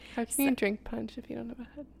How can you drink punch if you don't have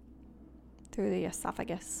a head? Through the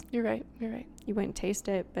esophagus. You're right. You wouldn't taste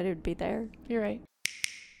it, but it would be there. You're right.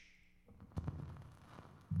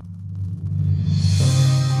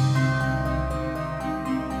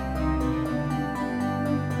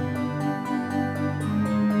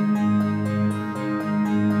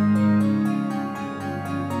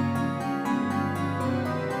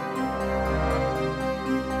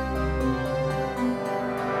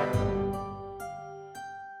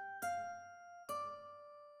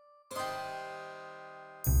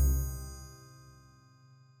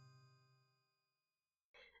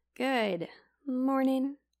 Good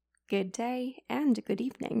morning, good day, and good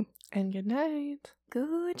evening. And good night.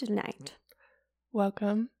 Good night.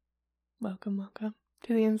 Welcome to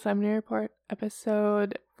the Insomnia Report,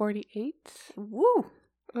 episode 48. Woo!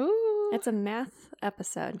 Ooh. It's a math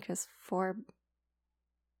episode because 4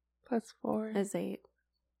 plus 4 is 8.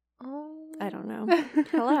 Oh. I don't know.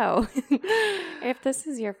 Hello. If this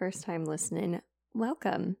is your first time listening,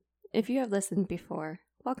 welcome. If you have listened before,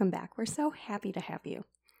 welcome back. We're so happy to have you.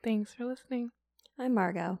 Thanks for listening. I'm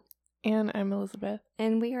Margot. And I'm Elizabeth.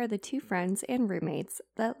 And we are the two friends and roommates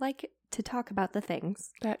that like to talk about the things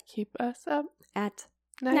that keep us up at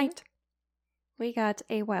night. We got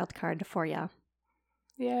a wild card for ya.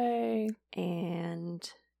 Yay. And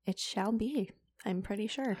it shall be, I'm pretty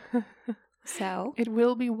sure. So it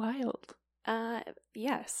will be wild.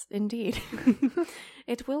 Yes, indeed.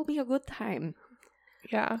 It will be a good time.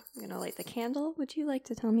 Yeah. I'm gonna light the candle. Would you like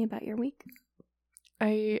to tell me about your week?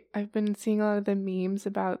 I've been seeing a lot of the memes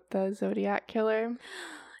about the Zodiac killer.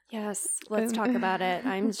 Yes, let's talk about it.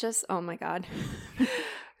 I'm just, oh my god.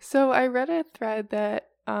 So I read a thread that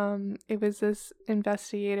it was this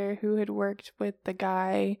investigator who had worked with the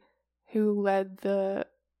guy who led the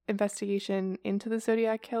investigation into the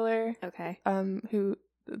Zodiac killer. Okay. Who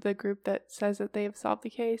the group that says that they have solved the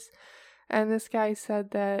case. And this guy said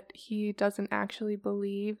that he doesn't actually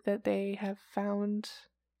believe that they have found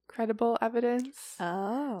credible evidence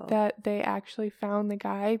that they actually found the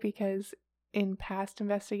guy, because in past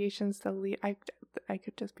investigations I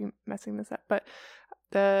could just be messing this up, but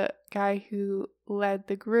the guy who led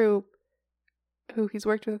the group, who he's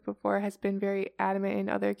worked with before, has been very adamant in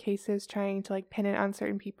other cases trying to like pin it on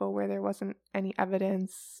certain people where there wasn't any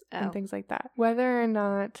evidence and things like that. Whether or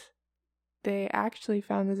not they actually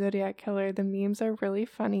found the Zodiac killer, the memes are really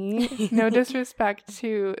funny. No disrespect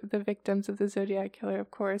to the victims of the Zodiac killer, of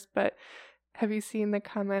course, but have you seen the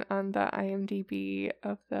comment on the IMDb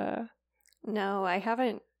of the... No, I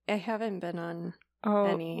haven't been on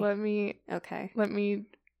any. Let me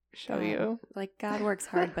show you. Like, God works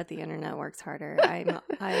hard, but the internet works harder. I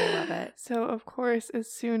love it. So, of course,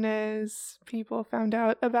 as soon as people found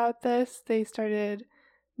out about this, they started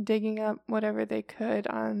digging up whatever they could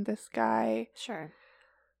on this guy. Sure.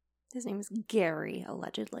 His name is Gary,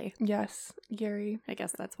 allegedly. Yes, Gary. I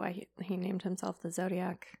guess that's why he named himself the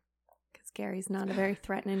Zodiac, because Gary's not a very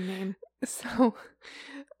threatening name. So,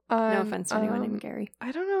 no offense to anyone named Gary.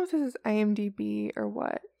 I don't know if this is IMDb or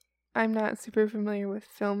what. I'm not super familiar with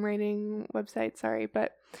film rating websites, sorry,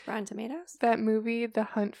 but Rotten Tomatoes? That movie, The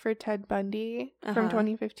Hunt for Ted Bundy, from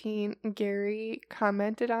 2015, Gary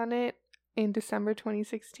commented on it in December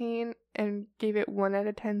 2016 and gave it 1 out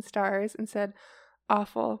of 10 stars and said,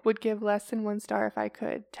 "Awful, would give less than 1 star if I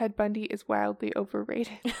could. Ted Bundy is wildly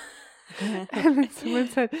overrated." And then someone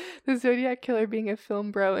said, "The Zodiac killer being a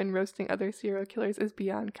film bro and roasting other serial killers is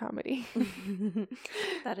beyond comedy."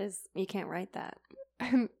 That is, you can't write that.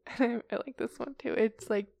 And I like this one too. It's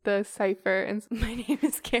like the cipher, and my name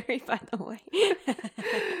is Gary, by the way.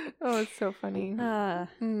 Oh, it's so funny. I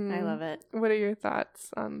love it. What are your thoughts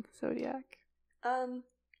on the Zodiac?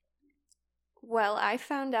 Well, I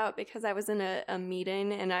found out because I was in a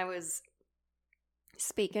meeting and I was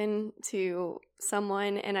speaking to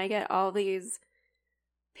someone, and I get all these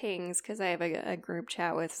pings because I have a group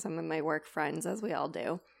chat with some of my work friends, as we all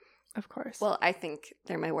do. Of course. Well, I think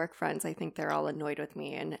they're my work friends. I think they're all annoyed with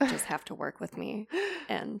me and just have to work with me.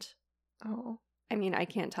 And I mean, I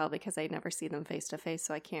can't tell because I never see them face to face,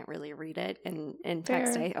 so I can't really read it. And in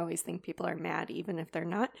text, I always think people are mad, even if they're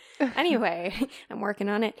not. Anyway, I'm working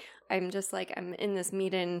on it. I'm just like, I'm in this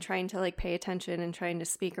meeting trying to like pay attention and trying to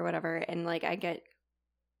speak or whatever. And like, I get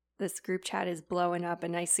this group chat is blowing up,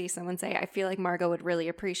 and I see someone say, "I feel like Margot would really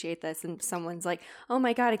appreciate this," and someone's like, "Oh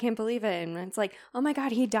my god, I can't believe it," and it's like, "Oh my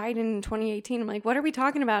god, he died in 2018." I'm like, "What are we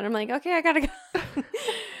talking about?" I'm like, "Okay, I gotta go."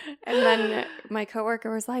 And then my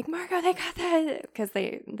coworker was like, "Margot, they got that," because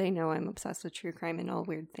they know I'm obsessed with true crime and all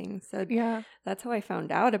weird things. So yeah, that's how I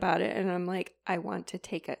found out about it. And I'm like, I want to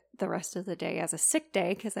take the rest of the day as a sick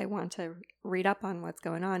day because I want to read up on what's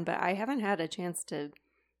going on, but I haven't had a chance to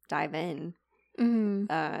dive in.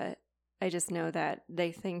 Mm-hmm. I just know that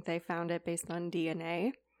they think they found it based on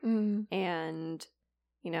DNA. Mm-hmm. And,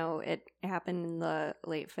 it happened in the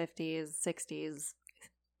late 50s, 60s,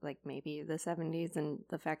 like maybe the 70s. And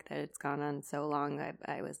the fact that it's gone on so long,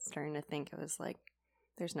 I was starting to think it was like,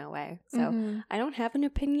 there's no way. So I don't have an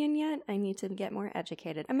opinion yet. I need to get more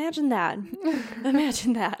educated. Imagine that.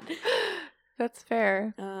 Imagine that. That's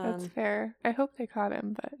fair. That's fair. I hope they caught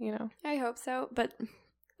him, but I hope so. But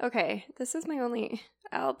okay, this is my only.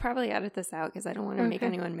 I'll probably edit this out because I don't want to make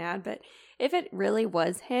anyone mad. But if it really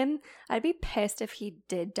was him, I'd be pissed if he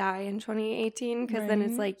did die in 2018 because then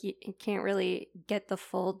it's like you can't really get the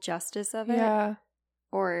full justice of it,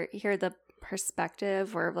 or hear the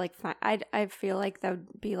perspective, or like I feel like that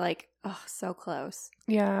would be like, oh, so close.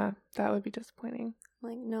 Yeah, that would be disappointing.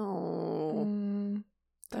 Like, no.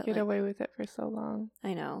 To get away with it for so long.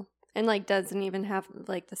 I know. And like doesn't even have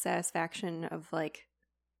like the satisfaction of like,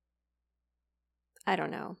 I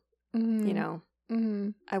don't know.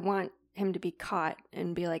 I want him to be caught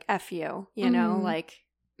and be like, F you, like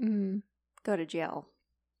go to jail.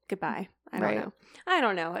 Goodbye. I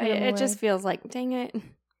don't know. It just feels like, dang it.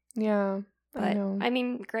 Yeah. But I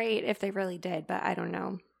mean, great if they really did, but I don't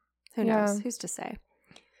know. Who knows? Who's to say?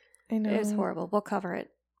 I know. It was horrible. We'll cover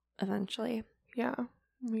it eventually. Yeah.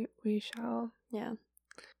 We shall. Yeah.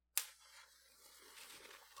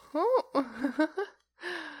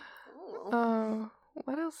 Oh.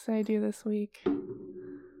 What else did I do this week?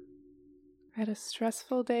 I had a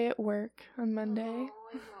stressful day at work on Monday. Oh,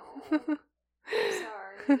 I know. I'm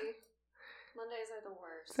sorry. Mondays are the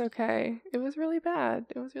worst. It's okay. It was really bad.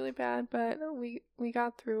 But we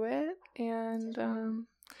got through it, and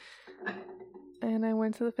I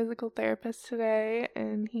went to the physical therapist today,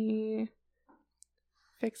 and he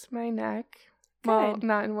fixed my neck. Good. Well,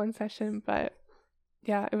 not in one session, but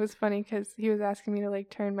yeah, it was funny because he was asking me to like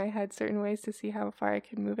turn my head certain ways to see how far I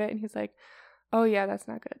could move it, and he's like, "Oh yeah, that's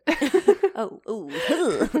not good." Ooh.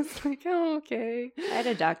 I was like, "Oh, okay." I had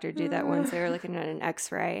a doctor do that once. They were looking at an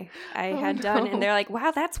X-ray I had done, and they're like,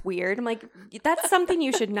 "Wow, that's weird." I'm like, "That's something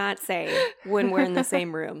you should not say when we're in the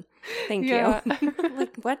same room." Thank you. I'm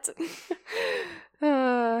like, what?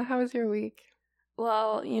 How was your week?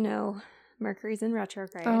 Well, Mercury's in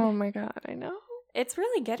retrograde. Oh my god, I know. It's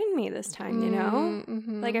really getting me this time,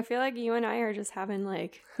 Mm-hmm. Like, I feel like you and I are just having,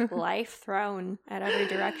 like, life thrown at every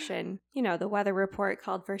direction. The weather report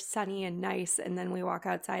called for sunny and nice, and then we walk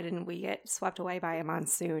outside and we get swept away by a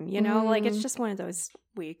monsoon, Like, it's just one of those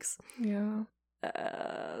weeks. Yeah.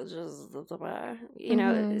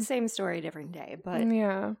 Same story, different day, but...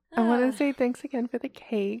 Yeah. I want to say thanks again for the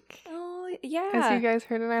cake. Oh, yeah. As you guys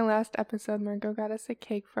heard in our last episode, Margot got us a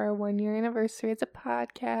cake for our 1-year anniversary as a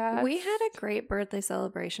podcast. We had a great birthday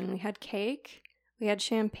celebration. We had cake. We had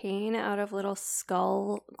champagne out of little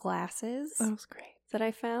skull glasses. That was great. That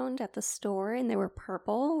I found at the store, and they were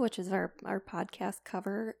purple, which is our podcast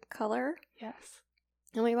cover color. Yes.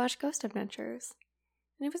 And we watched Ghost Adventures.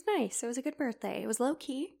 And it was nice. It was a good birthday. It was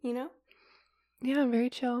low-key, Yeah, very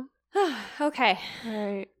chill. Okay. All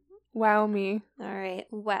right. Wow me. All right.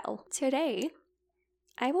 Well, today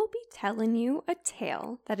I will be telling you a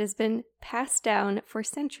tale that has been passed down for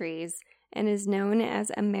centuries and is known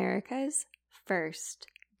as America's first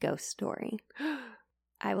ghost story.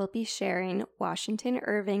 I will be sharing Washington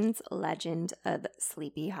Irving's legend of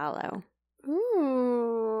Sleepy Hollow.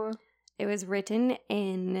 Ooh. It was written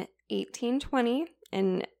in 1820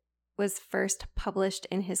 and was first published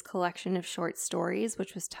in his collection of short stories,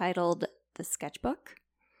 which was titled The Sketchbook.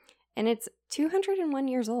 And it's 201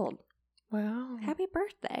 years old. Wow. Happy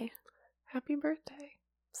birthday. Happy birthday.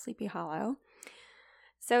 Sleepy Hollow.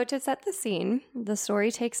 So to set the scene, the story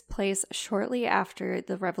takes place shortly after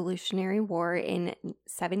the Revolutionary War in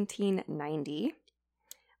 1790.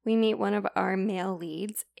 We meet one of our male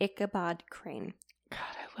leads, Ichabod Crane. God,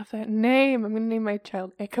 I love that name. I'm going to name my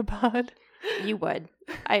child Ichabod. You would.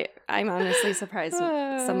 I'm honestly surprised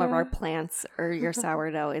some of our plants or your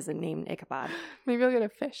sourdough isn't named Ichabod. Maybe I'll get a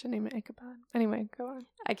fish and name it Ichabod. Anyway, go on.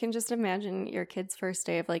 I can just imagine your kid's first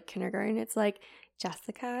day of like kindergarten. It's like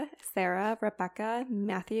Jessica, Sarah, Rebecca,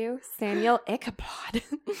 Matthew, Samuel, Ichabod.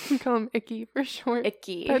 We call him Icky for short.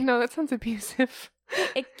 Icky. But no, that sounds abusive.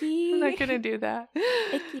 Icky. I'm not going to do that.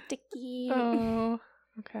 Icky ticky. Oh,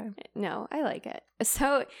 okay. No, I like it.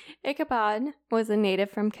 So Ichabod was a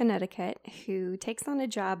native from Connecticut who takes on a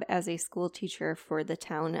job as a school teacher for the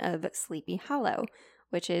town of Sleepy Hollow,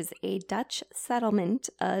 which is a Dutch settlement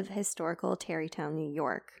of historical Tarrytown, New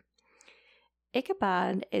York.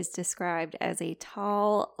 Ichabod is described as a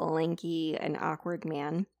tall, lanky, and awkward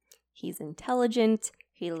man. He's intelligent,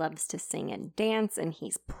 He loves to sing and dance, and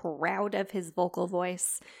he's proud of his vocal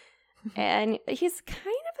voice. And he's kind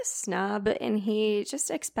of a snob, and he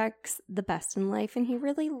just expects the best in life, and he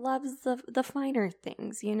really loves the finer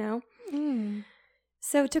things, you know? Mm.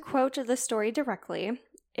 So to quote the story directly,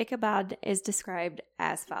 Ichabod is described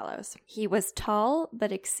as follows. He was tall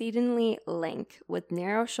but exceedingly lank, with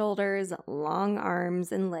narrow shoulders, long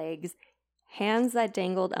arms and legs, hands that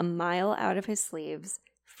dangled a mile out of his sleeves,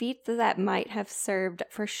 feet that might have served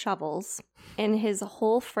for shovels, and his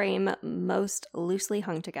whole frame most loosely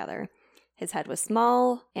hung together. His head was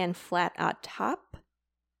small and flat at top,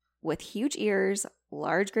 with huge ears,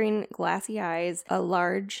 large green glassy eyes, a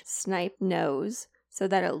large snipe nose, so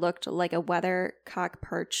that it looked like a weathercock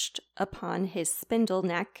perched upon his spindle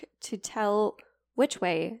neck to tell which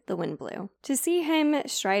way the wind blew. To see him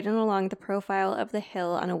striding along the profile of the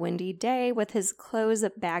hill on a windy day with his clothes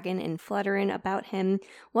bagging and fluttering about him,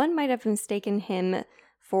 one might have mistaken him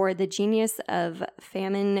for the genius of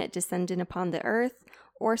famine descending upon the earth,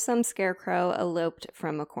 or some scarecrow eloped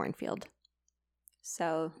from a cornfield.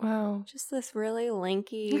 So, wow, just this really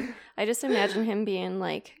lanky, I just imagine him being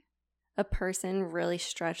like a person really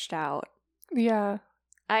stretched out. Yeah.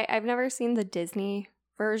 I've never seen the Disney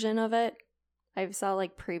version of it. I saw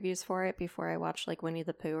like previews for it before I watched like Winnie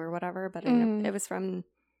the Pooh or whatever, but it was from,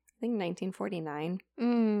 I think, 1949.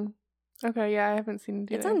 Okay, yeah, I haven't seen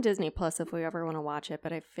it either. It's on Disney Plus if we ever want to watch it,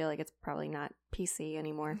 but I feel like it's probably not PC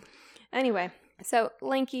anymore. Anyway, so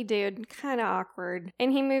lanky dude, kind of awkward,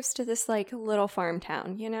 and he moves to this like little farm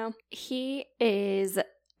town, you know? He is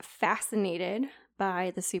fascinated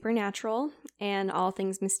by the supernatural and all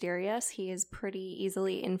things mysterious. He is pretty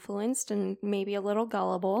easily influenced and maybe a little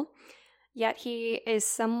gullible. Yet he is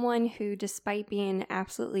someone who, despite being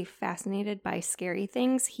absolutely fascinated by scary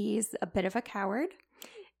things, he's a bit of a coward,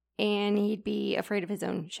 and he'd be afraid of his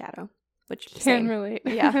own shadow. Which can relate.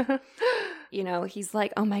 Yeah. You know, he's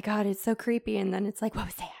like, oh my God, it's so creepy. And then it's like, what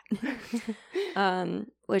was that?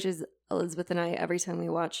 Which is Elizabeth and I, every time we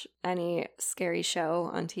watch any scary show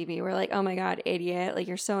on TV, we're like, oh my God, idiot. Like,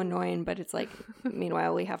 you're so annoying. But it's like,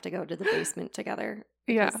 meanwhile, we have to go to the basement together.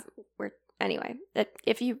 Yeah. Anyway,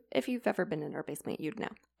 if you've ever been in our basement, you'd know.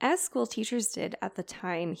 As school teachers did at the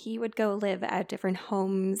time, he would go live at different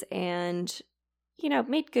homes and, you know,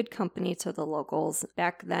 made good company to the locals.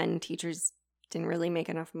 Back then, teachers didn't really make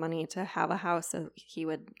enough money to have a house, so he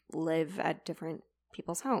would live at different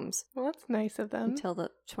people's homes. Well, that's nice of them. Until the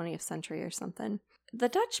 20th century or something. The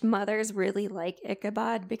Dutch mothers really like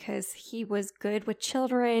Ichabod because he was good with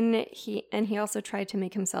children. He also tried to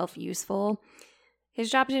make himself useful. His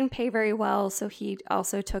job didn't pay very well, so he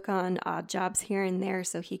also took on odd jobs here and there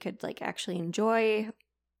so he could like actually enjoy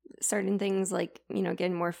certain things like, you know,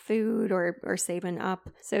 getting more food or saving up.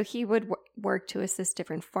 So he would work to assist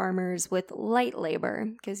different farmers with light labor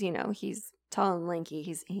because, you know, he's tall and lanky.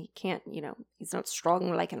 He can't, you know, he's not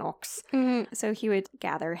strong like an ox. Mm-hmm. So he would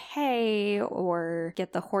gather hay or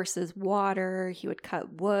get the horses water. He would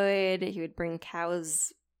cut wood. He would bring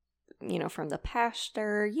cows, you know, from the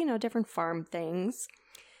pasture, you know, different farm things.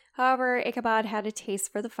 However, Ichabod had a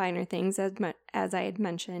taste for the finer things, as I had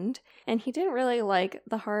mentioned, and he didn't really like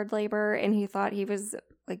the hard labor, and he thought he was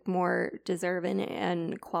like more deserving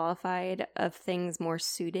and qualified of things more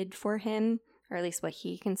suited for him, or at least what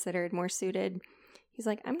he considered more suited. He's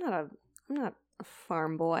like, I'm not a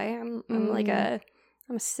farm boy. I'm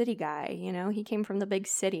a city guy, you know. He came from the big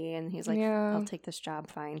city, and he's like, yeah. I'll take this job,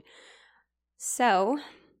 fine. So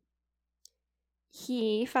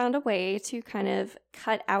he found a way to kind of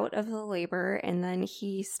cut out of the labor, and then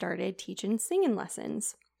he started teaching singing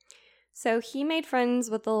lessons. So he made friends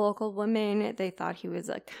with the local women. They thought he was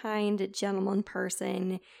a kind, gentleman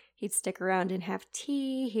person. He'd stick around and have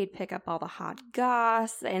tea. He'd pick up all the hot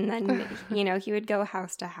goss, and then, you know, he would go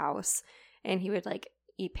house to house, and he would, like,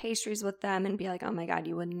 eat pastries with them and be like, oh my God,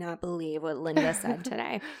 you would not believe what Linda said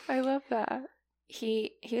today. I love that.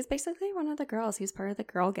 He was basically one of the girls. He was part of the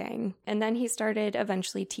girl gang. And then he started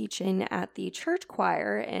eventually teaching at the church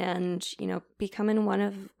choir and, you know, becoming one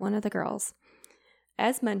of the girls.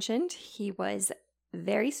 As mentioned, he was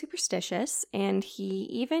very superstitious, and he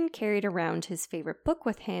even carried around his favorite book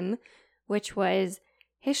with him, which was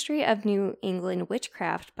History of New England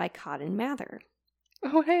Witchcraft by Cotton Mather.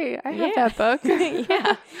 Oh, hey, I have that book.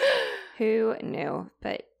 Yeah. Who knew?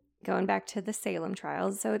 But going back to the Salem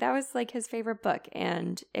trials. So that was like his favorite book.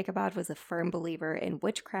 And Ichabod was a firm believer in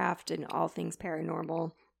witchcraft and all things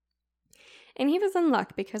paranormal. And he was in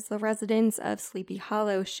luck because the residents of Sleepy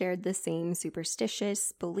Hollow shared the same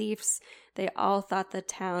superstitious beliefs. They all thought the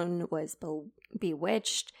town was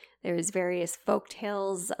bewitched. There was various folk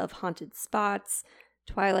tales of haunted spots,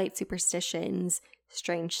 twilight superstitions,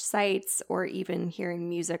 strange sights, or even hearing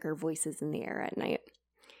music or voices in the air at night.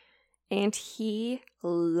 And he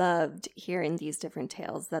loved hearing these different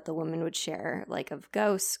tales that the women would share, like of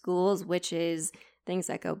ghosts, ghouls, witches, things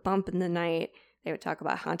that go bump in the night. They would talk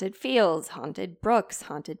about haunted fields, haunted brooks,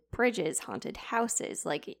 haunted bridges, haunted houses.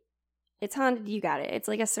 Like, it's haunted, you got it. It's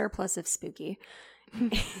like a surplus of spooky.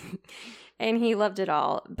 And he loved it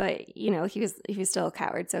all. But, you know, he was still a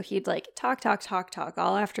coward. So he'd like talk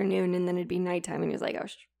all afternoon, and then it'd be nighttime, and he was like, oh,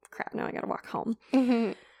 crap, now I gotta walk home.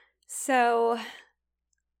 Mm-hmm. So,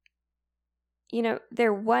 you know,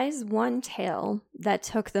 there was one tale that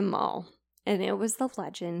took them all, and it was the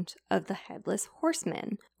legend of the Headless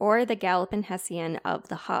Horseman, or the Galloping Hessian of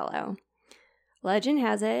the Hollow. Legend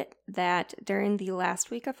has it that during the last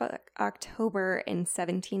week of October in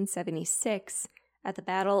 1776, at the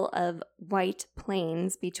Battle of White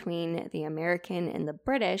Plains between the American and the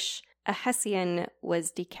British, a Hessian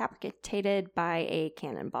was decapitated by a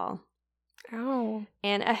cannonball. Ow.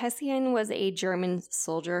 And a Hessian was a German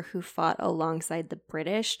soldier who fought alongside the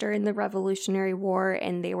British during the Revolutionary War,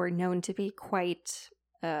 and they were known to be quite,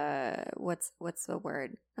 what's the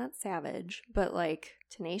word? Not savage, but like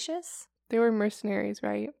tenacious? They were mercenaries,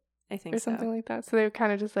 right? I think so. Or something like that. So they were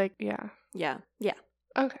kind of just like, yeah. Yeah.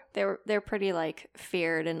 Okay. They're pretty like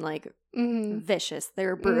feared and like Mm-hmm. vicious. They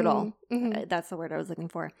were brutal. Mm-hmm. That's the word I was looking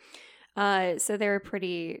for. So they were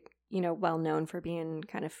pretty, you know, well known for being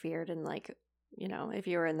kind of feared, and like, you know, if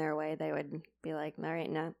you were in their way, they would be like, all right,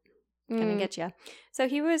 no, gonna get you. So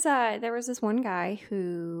he was, there was this one guy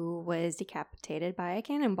who was decapitated by a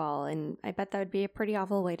cannonball, and I bet that would be a pretty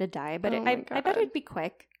awful way to die, but I bet it'd be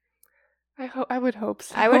quick. I would hope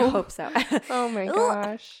so. I would hope so. Oh my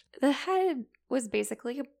gosh. The head was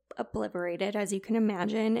basically obliterated, as you can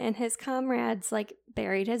imagine, and his comrades like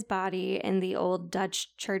buried his body in the old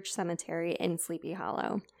Dutch church cemetery in Sleepy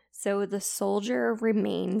Hollow. So the soldier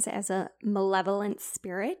remains as a malevolent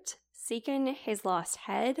spirit, seeking his lost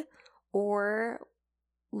head or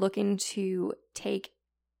looking to take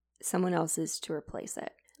someone else's to replace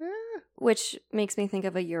it. Which makes me think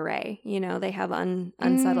of a Ure. You know, they have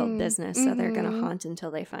unsettled business, so they're going to haunt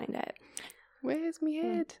until they find it. Where's me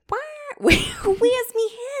head? Where's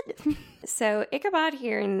me head? So Ichabod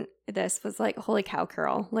hearing this was like, holy cow,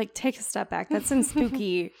 Curl. Like, take a step back. That's some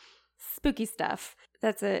spooky stuff.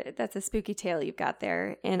 That's a spooky tale you've got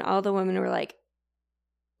there. And all the women were like,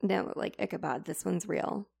 no, like, Ichabod, this one's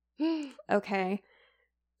real. Okay.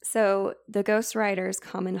 So the ghost rider's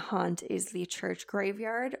common haunt is the church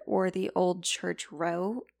graveyard or the old church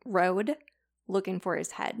road, looking for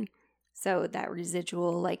his head. So that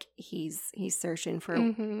residual, like, he's searching for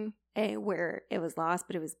where it was lost,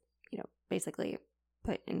 but it was, you know, basically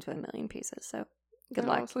put into a million pieces. So good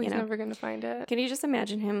luck. So he's never gonna find it. Can you just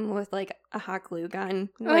imagine him with like a hot glue gun,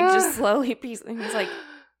 like just slowly piecing? He's like,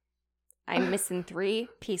 I'm missing 3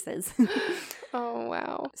 pieces. Oh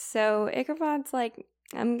wow. So Ichabod's like,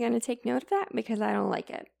 I'm gonna take note of that because I don't like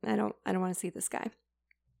it. I don't want to see this guy.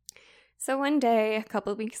 So one day, a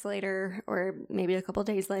couple of weeks later, or maybe a couple of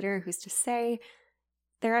days later, who's to say,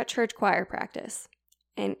 they're at church choir practice,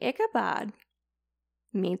 and Ichabod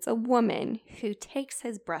meets a woman who takes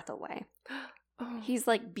his breath away. Oh. He's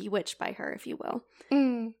like bewitched by her, if you will.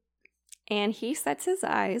 Mm. And he sets his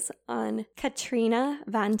eyes on Katrina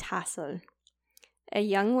van Tassel, a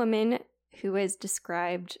young woman who is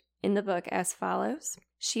described in the book as follows.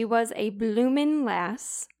 She was a bloomin'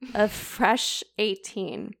 lass of fresh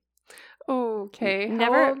 18. Okay.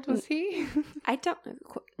 Never, how old was he? I don't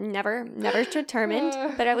never determined,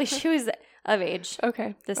 but at least she was of age.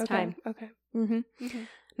 Okay. This time. Okay.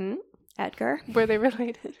 Edgar. Were they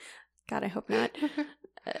related? God, I hope not.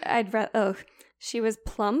 She was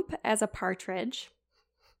plump as a partridge.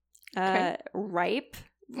 Okay. Ripe.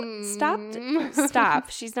 Stop.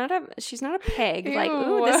 She's not a pig. Ew. Like,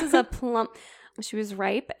 ooh, this is a plump. She was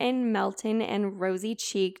ripe and melting and rosy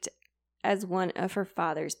cheeked as one of her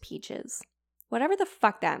father's peaches. Whatever the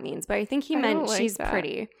fuck that means, but I think he meant she's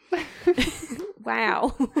pretty.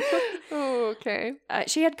 Wow. Oh, okay.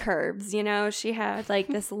 She had curves, you know. She had like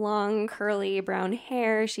this long curly brown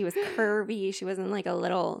hair. She was curvy. She wasn't like a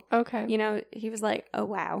little. Okay. You know, he was like, oh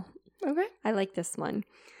wow. Okay. I like this one.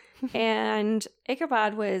 And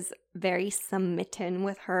Ichabod was very smitten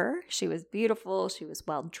with her. She was beautiful. She was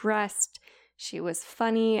well dressed. She was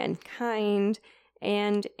funny and kind.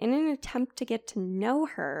 And in an attempt to get to know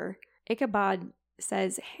her, Ichabod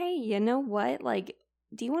says, hey, you know what? Like,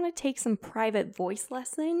 do you want to take some private voice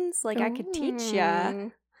lessons? Like, I could teach ya.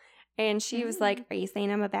 And she was like, are you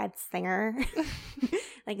saying I'm a bad singer?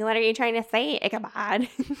 Like, what are you trying to say, Ichabod?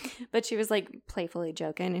 But she was like playfully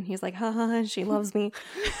joking. And he's like, haha, she loves me.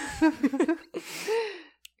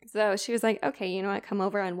 So she was like, okay, you know what? Come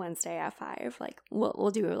over on Wednesday at 5. Like,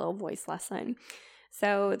 we'll do a little voice lesson.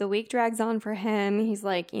 So the week drags on for him. He's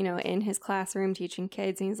like, you know, in his classroom teaching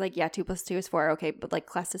kids. And he's like, yeah, 2 + 2 is 4. Okay, but like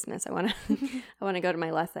class dismissed. I want to go to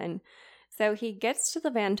my lesson. So he gets to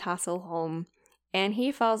the Van Tassel home and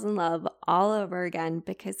he falls in love all over again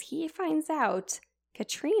because he finds out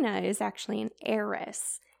Katrina is actually an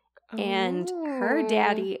heiress. And her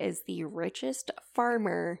daddy is the richest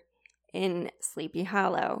farmer in Sleepy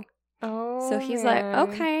Hollow. Oh, so he's like,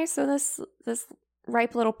 okay, so this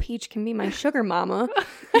ripe little peach can be my sugar mama.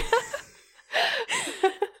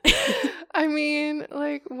 I mean,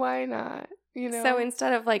 like, why not? You know. So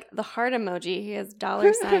instead of like the heart emoji, he has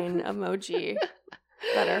 $ emoji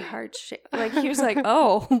that are heart shaped. Like he was like,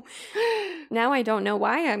 oh, now I don't know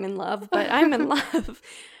why I'm in love, but I'm in love.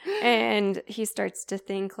 And he starts to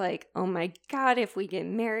think like, oh my God, if we get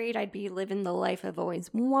married, I'd be living the life I've always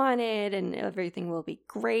wanted and everything will be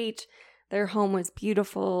great. Their home was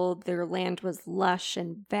beautiful. Their land was lush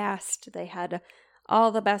and vast. They had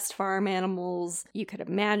all the best farm animals you could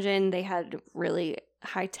imagine. They had really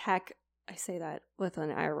high tech. I say that with an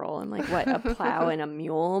eye roll. I'm like, what, a plow and a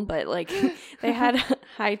mule? But like they had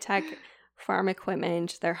high tech farm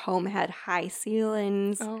equipment. Their home had high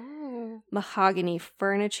ceilings, mahogany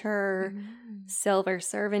furniture, silver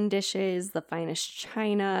serving dishes, the finest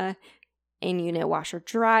china, a unit washer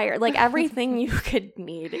dryer, like everything you could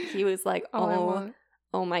need. He was like, oh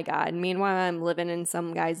my God. Meanwhile, I'm living in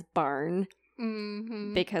some guy's barn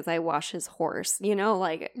because I wash his horse, you know,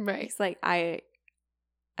 like he's like, I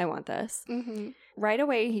want this. Right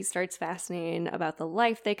away, he starts fascinating about the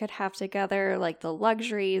life they could have together, like the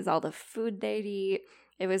luxuries, all the food they'd eat.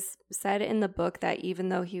 It was said in the book that even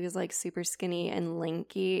though he was like super skinny and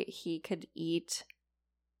lanky, he could eat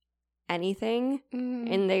anything.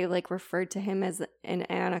 And they like referred to him as an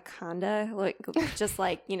anaconda, like just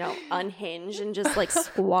like, you know, unhinge and just like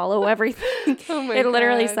swallow everything. Oh my God.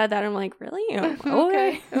 Literally said that. I'm like, really?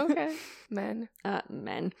 Okay. Men.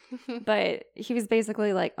 But he was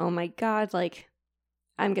basically like, oh my God, like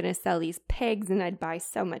I'm going to sell these pigs and I'd buy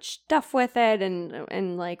so much stuff with it.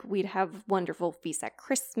 And like we'd have wonderful feasts at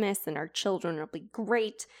Christmas and our children will be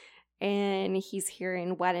great. And he's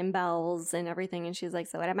hearing wedding bells and everything. And she's like,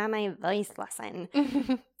 so what about my voice lesson?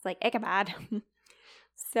 It's like, Ichabod.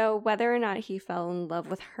 So whether or not he fell in love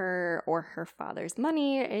with her or her father's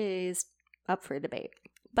money is up for debate.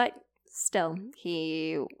 But still,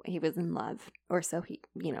 he was in love. Or so he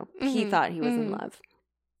thought he was in love.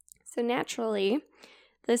 So naturally,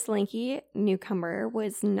 this lanky newcomer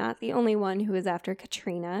was not the only one who was after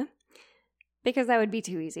Katrina. Because that would be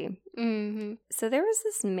too easy. So there was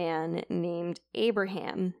this man named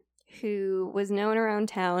Abraham who was known around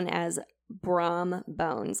town as Brom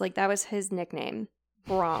Bones. Like that was his nickname.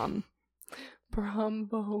 Brom. Brom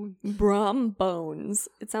Bones. Brom Bones.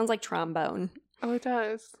 It sounds like trombone. Oh, it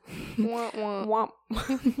does. Womp womp.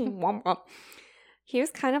 Womp womp. He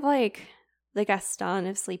was kind of like the Gaston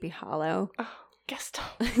of Sleepy Hollow. Oh.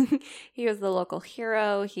 Gaston. He was the local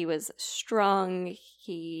hero. He was strong.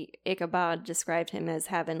 Ichabod described him as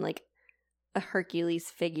having like a Hercules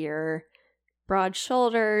figure, broad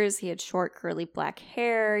shoulders. He had short curly black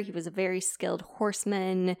hair. He was a very skilled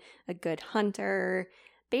horseman, a good hunter.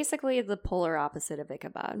 Basically the polar opposite of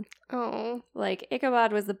Ichabod. Oh. Like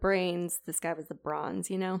Ichabod was the brains. This guy was the bronze,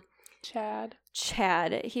 you know? Chad.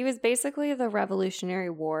 He was basically the Revolutionary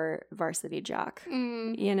War varsity jock,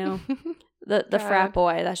 you know? The frat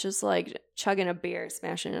boy that's just like chugging a beer,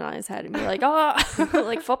 smashing it on his head and be like, oh,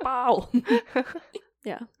 like football.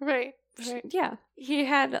 Yeah. Right. Yeah. He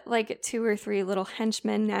had like 2 or 3 little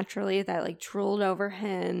henchmen naturally that like drooled over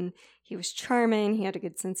him. He was charming. He had a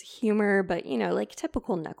good sense of humor, but you know, like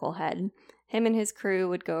typical knucklehead. Him and his crew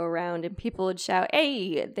would go around and people would shout,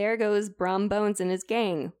 hey, there goes Brom Bones and his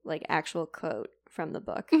gang. Like actual quote from the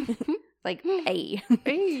book. Like, hey.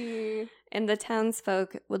 Hey. And the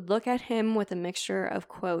townsfolk would look at him with a mixture of,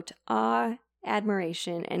 quote, awe,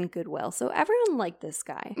 admiration, and goodwill. So everyone liked this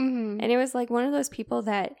guy. And it was like one of those people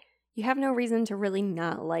that you have no reason to really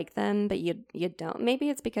not like them, but you don't. Maybe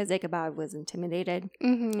it's because Ichabod was intimidated.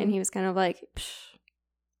 And he was kind of like, psh,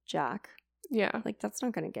 jock. Yeah. Like, that's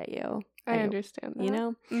not going to get you. I understand that. You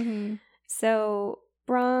know? So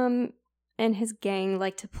Brom and his gang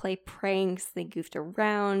liked to play pranks. They goofed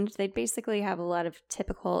around. They'd basically have a lot of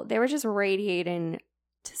typical... They were just radiating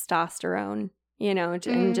testosterone, you know,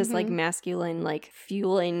 and just like masculine, like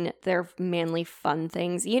fueling their manly fun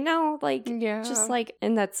things, you know, like just like,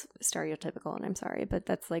 and that's stereotypical and I'm sorry, but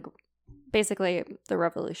that's like basically the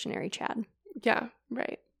revolutionary Chad. Yeah,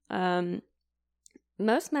 right.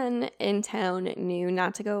 Most men in town knew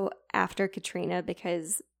not to go after Katrina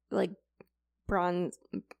because like Braun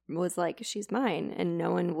was like, she's mine, and no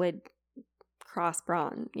one would cross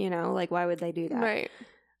Braun, you know, like why would they do that? Right.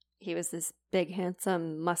 He was this big,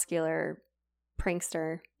 handsome, muscular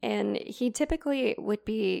prankster, and he typically would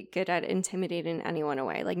be good at intimidating anyone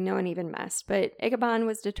away. Like no one even messed, but Ichabod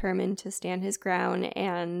was determined to stand his ground,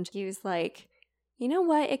 and he was like, you know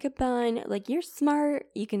what, Ichabod, like you're smart,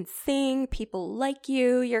 you can sing, people like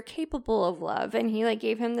you, you're capable of love. And he like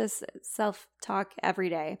gave him this self-talk every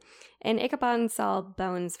day. And Ichabod saw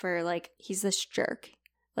Bones for like, he's this jerk.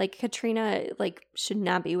 Like Katrina like should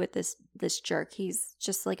not be with this jerk. He's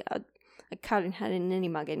just like a cotton-headed ninny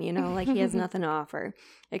muggin, you know, like he has nothing to offer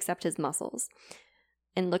except his muscles.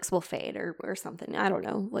 And looks will fade or something. I don't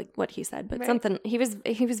know like what he said, but something, he was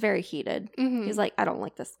very heated. He was like, I don't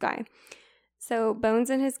like this guy. So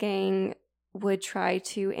Bones and his gang would try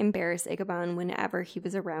to embarrass Ichabod whenever he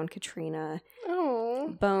was around Katrina.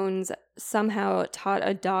 Oh. Bones somehow taught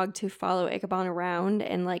a dog to follow Ichabod around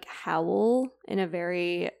and like howl in a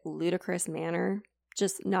very ludicrous manner,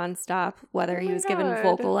 just nonstop, whether he was given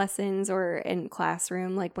vocal lessons or in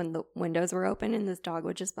classroom, like when the windows were open and this dog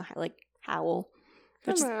would just like howl,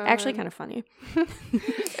 which is actually kind of funny.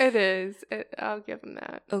 It is. I'll give him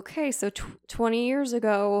that. Okay, so 20 years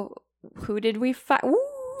ago, who did we fight?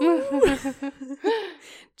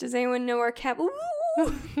 Does anyone know our cat?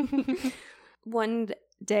 One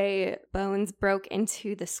day, Bones broke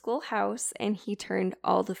into the schoolhouse and he turned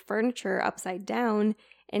all the furniture upside down.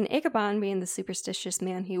 And Ichabod, being the superstitious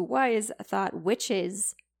man he was, thought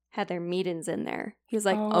witches had their meetings in there. He was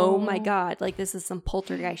like, oh my God, like this is some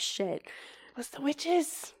poltergeist shit. What's the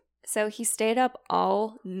witches? So he stayed up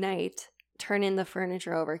all night turning the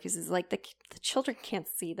furniture over because he's like, the children can't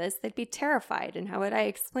see this. They'd be terrified. And how would I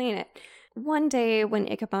explain it? One day when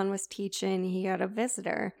Ichabod was teaching, he got a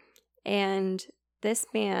visitor. And this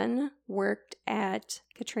man worked at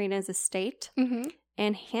Katrina's estate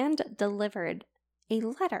and hand-delivered a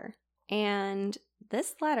letter. And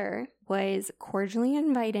this letter was cordially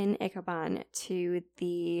inviting Ichabod to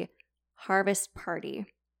the harvest party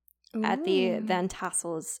at the Van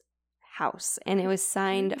Tassel's house, and it was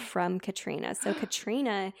signed from Katrina. So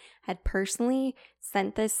Katrina had personally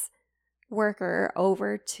sent this worker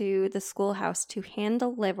over to the schoolhouse to hand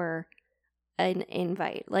deliver an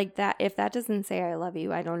invite. Like that, if that doesn't say I love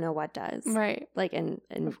you, I don't know what does. Right. Like in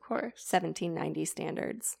of course 1790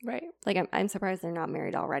 standards. Right. Like I'm surprised they're not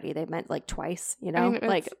married already. They've met like twice, you know?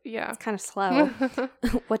 It's kind of slow.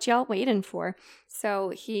 What y'all waiting for? So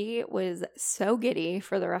he was so giddy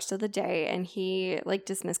for the rest of the day, and he like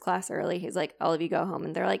dismissed class early. He's like, all of you go home.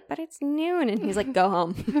 And they're like, but it's noon. And he's like, go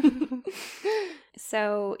home.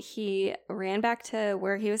 So he ran back to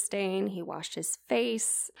where he was staying. He washed his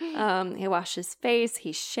face.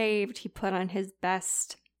 He shaved. He put on his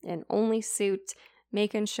best and only suit,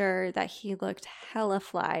 making sure that he looked hella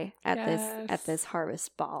fly at this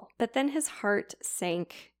harvest ball. But then his heart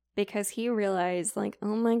sank because he realized, like,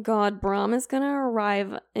 oh my God, Brahm is going to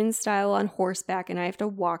arrive in style on horseback and I have to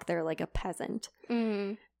walk there like a peasant.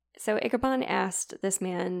 Mm. So Ichabod asked this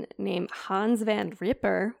man named Hans van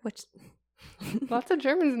Ripper, which... Lots of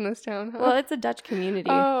Germans in this town, huh? Well, it's a Dutch community.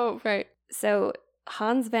 Oh, right. So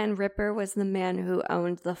Hans van Ripper was the man who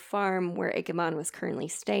owned the farm where Ichabod was currently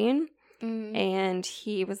staying. Mm. And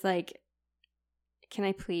he was like, can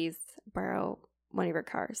I please borrow one of your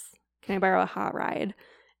cars? Can I borrow a hot ride?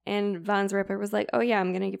 And Van Ripper was like, oh yeah,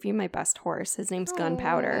 I'm going to give you my best horse. His name's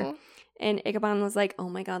Gunpowder. And Ichabod was like, oh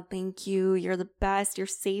my God, thank you. You're the best. You're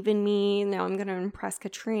saving me. Now I'm going to impress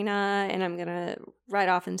Katrina and I'm going to ride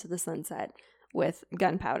off into the sunset with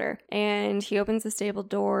Gunpowder. And he opens the stable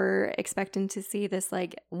door expecting to see this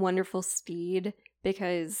like wonderful steed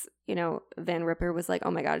because, you know, Van Ripper was like,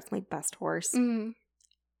 oh my God, it's my best horse. Mm-hmm.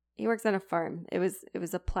 He works on a farm. It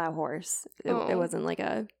was a plow horse. It wasn't like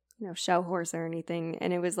a, you know, show horse or anything.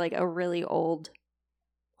 And it was like a really old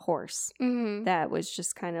horse that was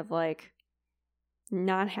just kind of like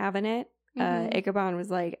not having it. Ichabod was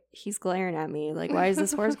like, he's glaring at me. Like, why is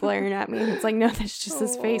this horse glaring at me? And it's like, no, that's just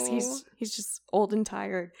his face. He's just old and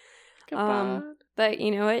tired. But you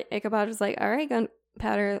know what? Ichabod was like, all right,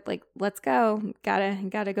 Gunpowder, like, let's go.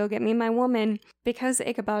 Gotta go get me my woman. Because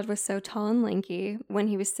Ichabod was so tall and lanky, when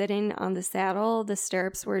he was sitting on the saddle, the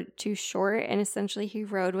stirrups were too short, and essentially he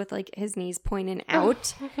rode with like his knees pointing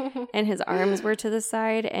out and his arms were to the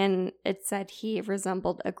side, and it said he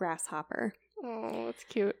resembled a grasshopper. Oh, that's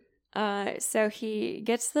cute. So he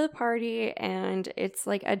gets to the party and it's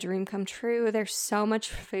like a dream come true. There's so much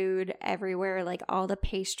food everywhere, like all the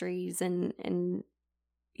pastries and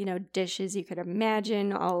you know, dishes you could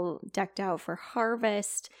imagine, all decked out for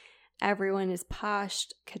harvest. Everyone is posh.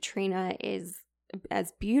 Katrina is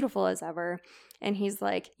as beautiful as ever. And he's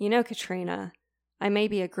like, you know, Katrina, I may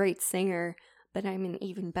be a great singer, but I'm an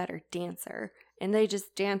even better dancer. And they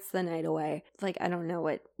just dance the night away. Like, I don't know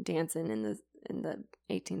what dancing in the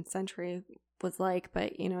 18th century was like,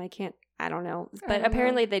 but, you know, I don't know. But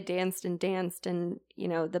apparently they danced and, you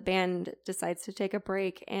know, the band decides to take a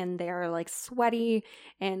break and they are like sweaty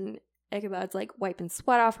and Ichabod's like wiping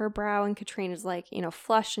sweat off her brow and Katrina's like, you know,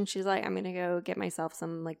 flushed and she's like, I'm going to go get myself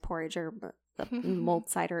some like porridge or mulled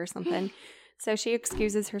cider or something. So she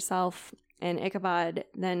excuses herself and Ichabod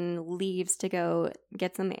then leaves to go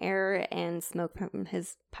get some air and smoke from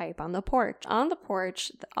his pipe on the porch. On the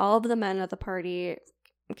porch, all of the men at the party,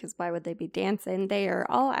 because why would they be dancing? They are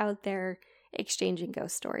all out there exchanging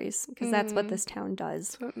ghost stories because that's what this town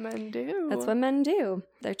does. That's what men do. That's what men do.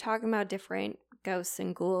 They're talking about different ghosts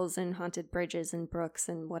and ghouls and haunted bridges and brooks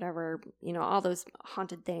and whatever, you know, all those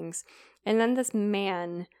haunted things. And then this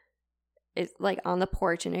man is like on the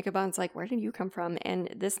porch and Ichabod's like, where did you come from?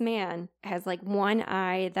 And this man has like one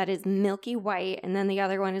eye that is milky white and then the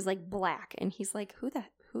other one is like black. And he's like,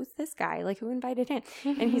 who's this guy? Like, who invited him?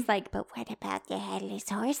 And he's like, but what about the Headless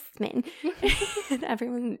Horseman? And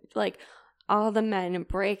everyone, like, all the men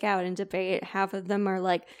break out in debate. Half of them are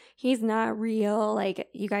like, he's not real. Like,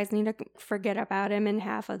 you guys need to forget about him. And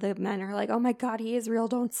half of the men are like, oh my God, he is real.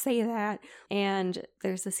 Don't say that. And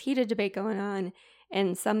there's this heated debate going on.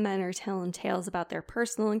 And some men are telling tales about their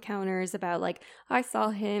personal encounters, about like, I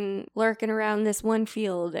saw him lurking around this one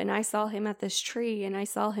field, and I saw him at this tree, and I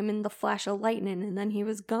saw him in the flash of lightning, and then he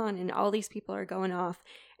was gone, and all these people are going off.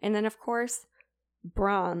 And then, of course,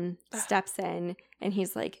 Brom steps in, and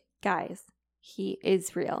he's like, guys, he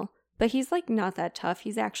is real. But he's like not that tough.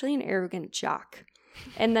 He's actually an arrogant jock.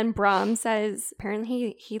 And then Brom says,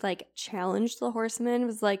 apparently he like challenged the horseman,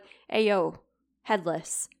 was like, hey, yo,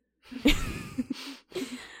 Headless.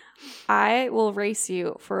 I will race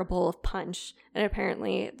you for a bowl of punch. And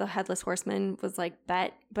apparently the Headless Horseman was like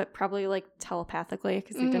bet, but probably like telepathically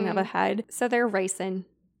because he didn't have a head. So they're racing.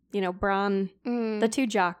 You know, Brom, the two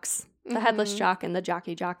jocks, the Headless Jock and the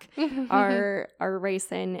Jockey Jock are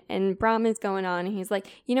racing. And Brom is going on and he's like,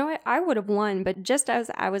 you know what? I would have won. But just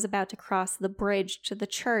as I was about to cross the bridge to the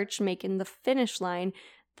church, making the finish line,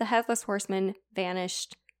 the Headless Horseman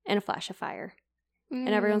vanished in a flash of fire. And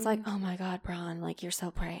everyone's like, oh my God, Bron, like, you're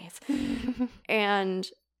so brave. And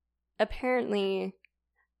apparently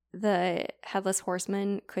the Headless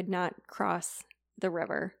Horseman could not cross the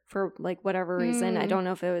river for, like, whatever reason. I don't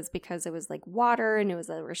know if it was because it was, like, water and it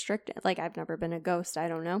was a restricted, like, I've never been a ghost. I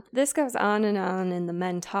don't know. This goes on and the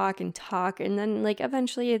men talk. And then, like,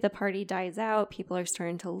 eventually the party dies out. People are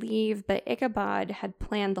starting to leave. But Ichabod had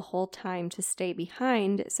planned the whole time to stay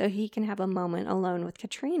behind so he can have a moment alone with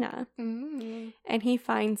Katrina. And he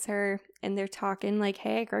finds her and they're talking, like,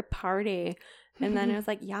 hey, great party. And then I was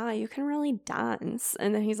like, yeah, you can really dance.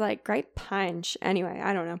 And then he's like, great punch. Anyway,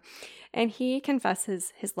 I don't know. And he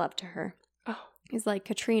confesses his love to her. Oh. He's like,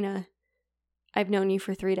 Katrina, I've known you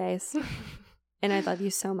for 3 days. And I love you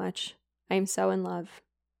so much. I am so in love.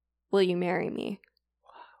 Will you marry me?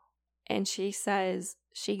 Wow. And she says,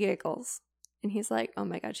 she giggles. And he's like, oh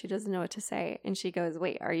my God, she doesn't know what to say. And she goes,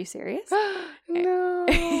 wait, are you serious?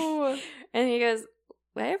 No. And he goes,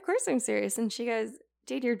 well, of course I'm serious. And she goes,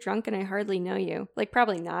 dude, you're drunk and I hardly know you. Like,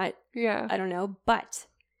 probably not. Yeah. I don't know, but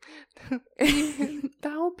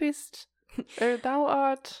thou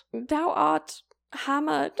art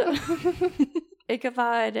hammered.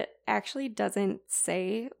 Ichabod actually doesn't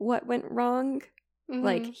say what went wrong.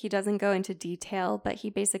 Like, he doesn't go into detail, but he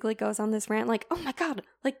basically goes on this rant like, oh my God,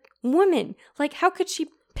 like, woman, like, how could she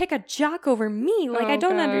pick a jock over me? Like, I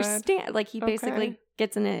don't understand. Like, he basically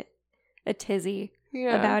gets in a tizzy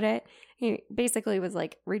about it. He basically was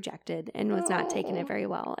like rejected and was not taking it very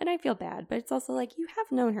well. And I feel bad, but it's also like, you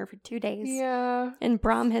have known her for 2 days. Yeah. And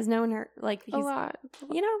Brom has known her like he's a lot.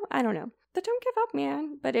 You know, I don't know. But don't give up,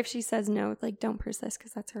 man. But if she says no, like, don't persist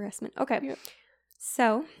because that's harassment. Okay. Yep.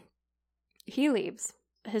 So he leaves.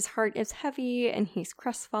 His heart is heavy and he's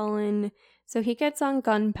crestfallen. So he gets on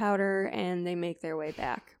gunpowder and they make their way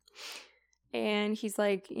back. And he's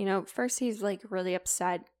like, you know, first he's like really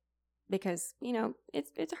upset because, you know,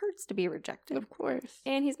 it hurts to be rejected. Of course.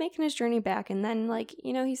 And he's making his journey back. And then, like,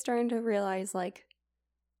 you know, he's starting to realize, like,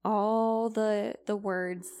 all the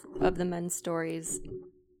words of the men's stories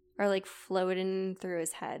are, like, floating through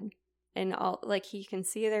his head. and all, like, he can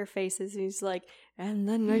see their faces. He's like, and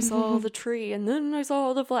then I saw the tree, and then I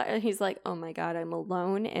saw the flag. And he's like, oh my God, I'm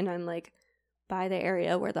alone, and I'm like by the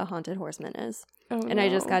area where the haunted horseman is. Oh, and no. I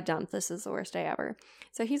just got dumped. This is the worst day ever.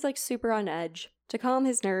 So he's like super on edge. To calm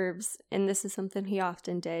his nerves, and this is something he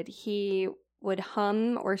often did, he would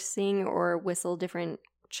hum or sing or whistle different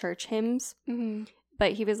church hymns. Mm-hmm.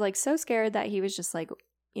 But he was like so scared that he was just like,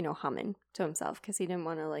 you know, humming to himself because he didn't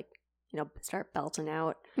want to, like, you know, start belting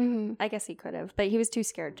out. Mm-hmm. I guess he could have, but he was too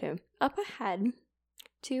scared to. Up ahead,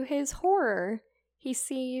 to his horror, he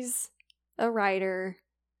sees a rider,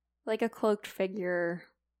 like a cloaked figure,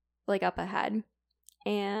 like up ahead.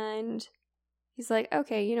 And he's like,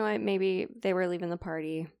 okay, you know what, maybe they were leaving the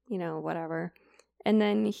party, you know, whatever. And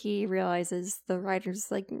then he realizes the rider's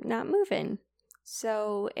like not moving.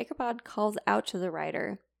 So Ichabod calls out to the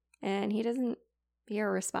rider, and he doesn't hear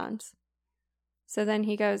a response. So then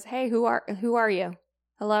he goes, hey, who are you?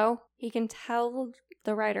 Hello? He can tell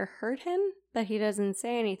the rider heard him, but he doesn't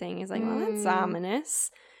say anything. He's like, well, that's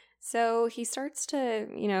ominous. So he starts to,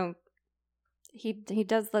 you know, he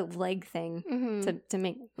does the leg thing to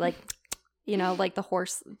make, like, you know, like the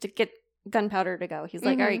horse, to get gunpowder to go. He's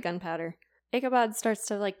like, all right, gunpowder. Ichabod starts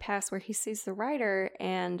to, like, pass where he sees the rider,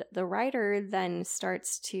 and the rider then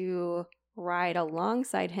starts to ride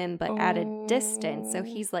alongside him, but at a distance. So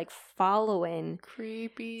he's, like, following.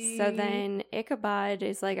 Creepy. So then Ichabod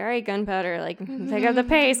is like, all right, gunpowder, like, pick up the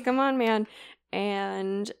pace. Come on, man.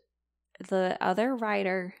 And the other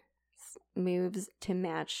rider moves to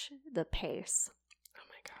match the pace. Oh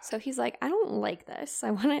my God. So he's like, I don't like this.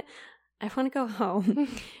 I want to go home.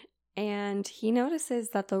 And he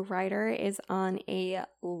notices that the rider is on a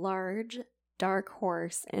large, dark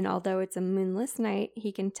horse. And although it's a moonless night,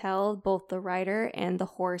 he can tell both the rider and the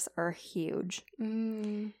horse are huge.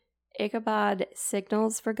 Ichabod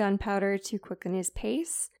signals for gunpowder to quicken his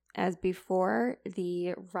pace. As before,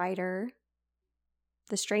 the rider,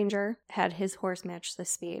 the stranger, had his horse match the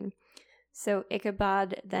speed. So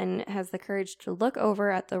Ichabod then has the courage to look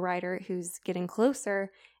over at the rider who's getting closer,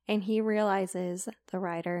 and he realizes the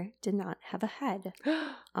rider did not have a head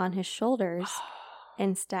on his shoulders.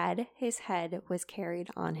 Instead, his head was carried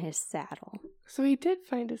on his saddle. So he did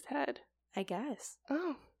find his head. I guess.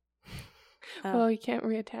 Oh. Well, you can't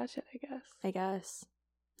reattach it, I guess.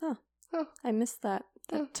 Oh. I missed that.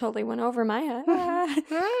 That Oh. totally went over my head.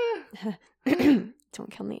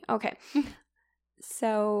 Don't kill me. Okay.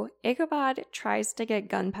 So Ichabod tries to get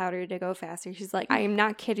gunpowder to go faster. She's like, I am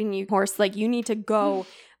not kidding you, horse. Like, you need to go.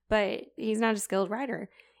 But he's not a skilled rider.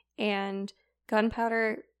 And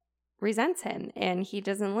gunpowder resents him, and he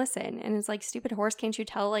doesn't listen. And it's like, stupid horse, can't you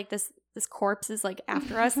tell, like, this corpse is, like,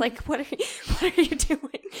 after us? Like, what are you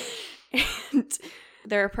doing? And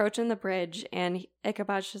they're approaching the bridge, and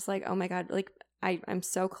Ichabod's just like, oh my God, like, I'm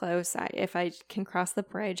so close. If I can cross the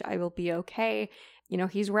bridge, I will be okay. You know,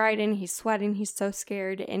 he's riding, he's sweating, he's so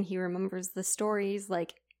scared, and he remembers the stories.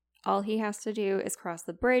 Like, all he has to do is cross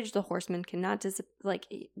the bridge. The horseman cannot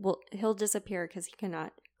he'll disappear because he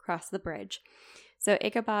cannot cross the bridge. So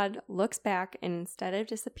Ichabod looks back, and instead of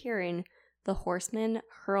disappearing, the horseman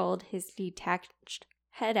hurled his detached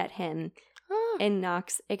head at him and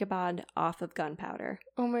knocks Ichabod off of gunpowder.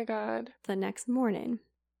 Oh my God. The next morning,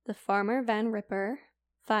 the farmer Van Ripper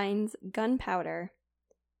finds gunpowder,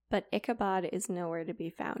 but Ichabod is nowhere to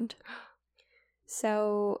be found.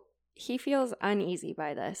 So he feels uneasy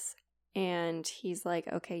by this, and he's like,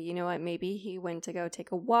 okay, you know what, maybe he went to go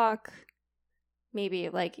take a walk. Maybe,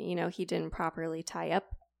 like, you know, he didn't properly tie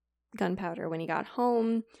up gunpowder when he got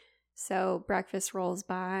home. So breakfast rolls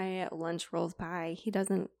by, lunch rolls by.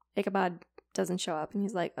 Ichabod doesn't show up, and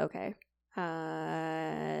he's like, okay,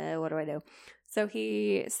 what do I do? So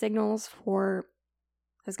he signals for,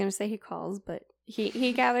 I was going to say he calls, but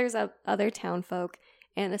he gathers up other town folk,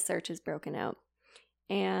 and the search is broken out.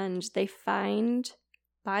 And they find,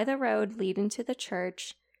 by the road leading to the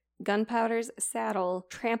church, Gunpowder's saddle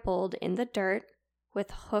trampled in the dirt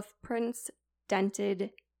with hoof prints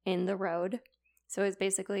dented in the road. So it's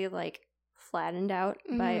basically like flattened out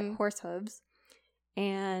by horse hooves.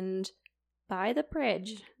 And by the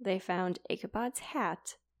bridge, they found Ichabod's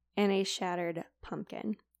hat and a shattered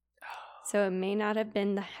pumpkin. So it may not have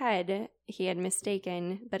been the head he had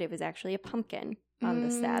mistaken, but it was actually a pumpkin on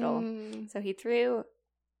the saddle. So he threw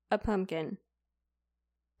a pumpkin,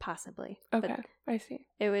 possibly. Okay, I see.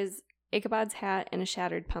 It was Ichabod's hat and a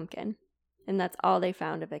shattered pumpkin, and that's all they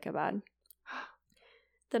found of Ichabod.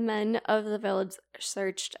 The men of the village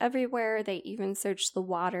searched everywhere. They even searched the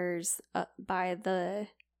waters by the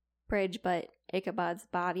bridge, but Ichabod's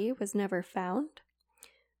body was never found.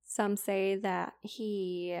 Some say that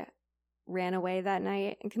he ran away that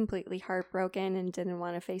night and completely heartbroken and didn't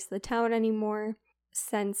want to face the town anymore.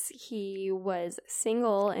 Since he was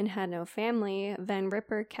single and had no family, Van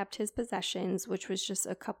Ripper kept his possessions, which was just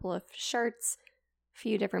a couple of shirts, a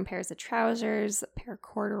few different pairs of trousers, a pair of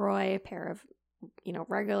corduroy, a pair of,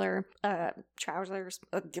 regular trousers,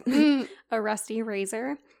 a rusty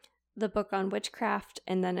razor, the book on witchcraft,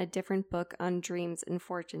 and then a different book on dreams and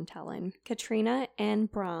fortune-telling. Katrina and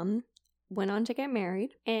Brom went on to get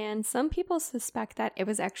married, and some people suspect that it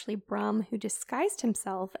was actually Brom who disguised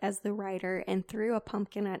himself as the writer and threw a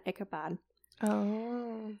pumpkin at Ichabod.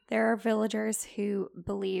 Oh. There are villagers who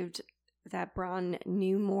believed that Brom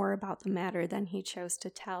knew more about the matter than he chose to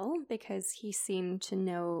tell because he seemed to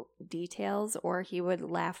know details, or he would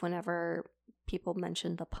laugh whenever people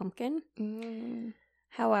mentioned the pumpkin.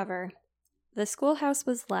 However, the schoolhouse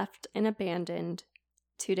was left and abandoned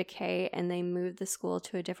to decay, and they moved the school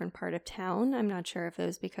to a different part of town. I'm not sure if it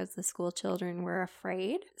was because the school children were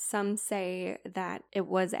afraid. Some say that it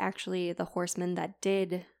was actually the horseman that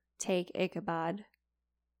did take Ichabod,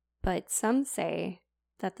 but some say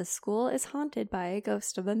that the school is haunted by a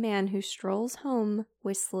ghost of a man who strolls home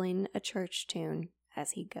whistling a church tune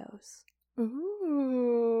as he goes.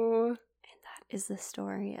 Ooh. And that is the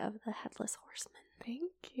story of the Headless Horseman.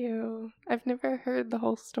 Thank you. I've never heard the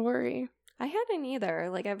whole story. I hadn't either.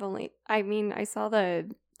 Like, I saw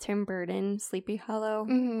the Tim Burton Sleepy Hollow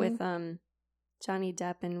with Johnny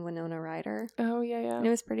Depp and Winona Ryder. Oh, yeah. And it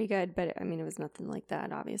was pretty good, but it was nothing like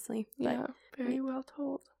that, obviously. Yeah, very well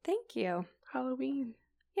told. Thank you. Halloween.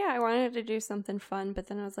 Yeah, I wanted to do something fun, but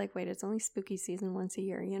then I was like, wait, it's only spooky season once a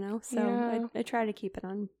year, So yeah. I try to keep it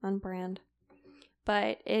on brand.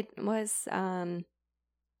 But it was,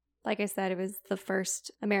 like I said, it was the first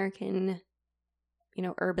American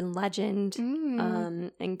urban legend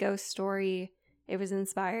and ghost story. It was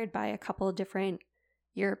inspired by a couple of different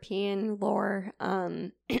European lore.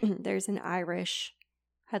 There's an Irish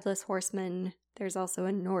Headless Horseman. There's also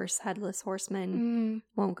a Norse Headless Horseman.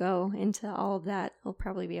 Won't go into all of that. It'll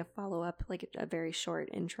probably be a follow-up, like a very short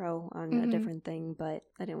intro on a different thing, but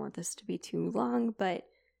I didn't want this to be too long. But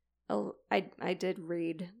I did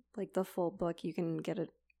read like the full book. You can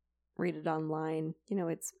read it online.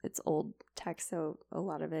 It's old text, so a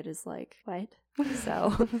lot of it is like, what?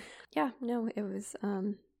 So yeah, no, it was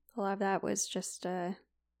a lot of that was just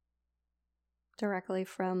directly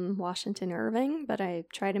from Washington Irving, but I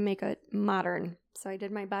try to make it modern, so I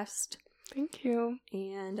did my best. Thank you.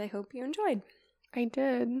 And I hope you enjoyed. I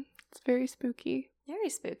did. It's very spooky. Very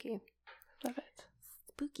spooky. Love it.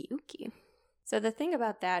 Spooky ooky. So the thing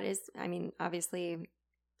about that is, obviously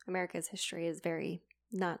America's history is very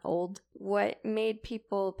not old. What made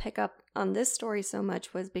people pick up on this story so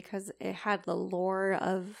much was because it had the lore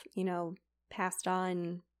of, passed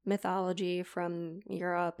on mythology from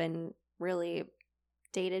Europe and really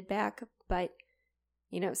dated back. But,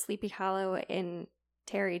 Sleepy Hollow in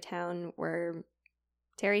Tarrytown was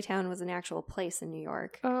an actual place in New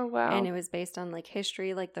York. Oh, wow. And it was based on like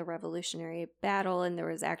history, like the Revolutionary Battle. And there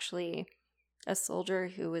was actually a soldier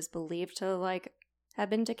who was believed to like have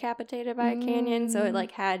been decapitated by a canyon, so it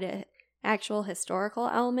like had actual historical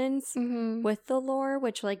elements with the lore,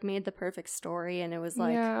 which like made the perfect story. And it was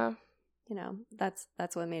like,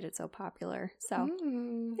 that's what made it so popular. So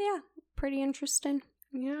yeah, pretty interesting.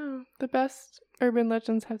 Yeah, the best urban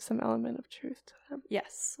legends have some element of truth to them.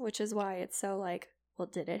 Yes, which is why it's so like, well,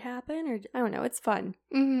 did it happen? Or I don't know, it's fun.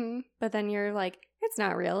 But then you're like, it's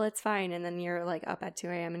not real, it's fine. And then you're like up at 2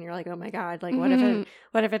 a.m. and you're like, oh my God, like what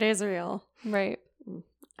if it is real? Right.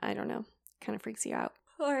 I don't know. Kind of freaks you out.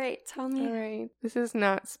 All right, tell me. All right. This is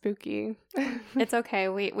not spooky. It's okay.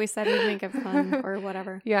 We said we'd make it fun or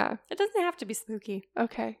whatever. Yeah. It doesn't have to be spooky.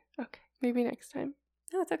 Okay. Maybe next time.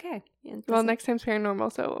 No, it's okay. Well, next time's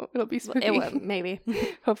paranormal, so it'll be spooky. It will, maybe.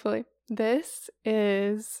 Hopefully. This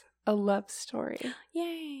is a love story.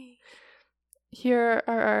 Yay. Here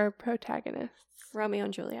are our protagonists. Romeo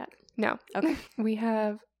and Juliet. No. Okay. We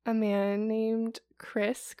have a man named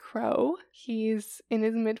Chris Crow. He's in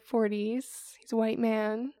his mid-40s. He's a white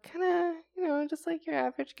man. Kind of, just like your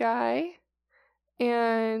average guy.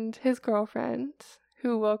 And his girlfriend,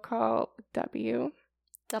 who we'll call W.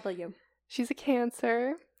 She's a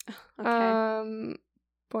Cancer. Okay.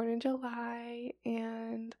 Born in July.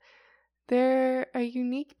 And they're a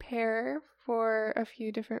unique pair for a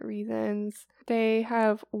few different reasons. They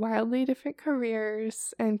have wildly different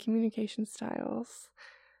careers and communication styles.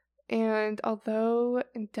 And although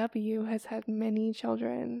W has had many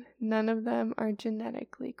children, none of them are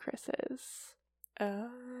genetically Chris's.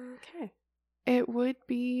 Okay. It would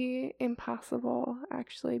be impossible,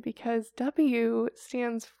 actually, because W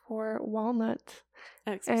stands for walnut.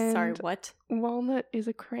 Sorry, what? Walnut is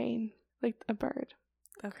a crane, like a bird.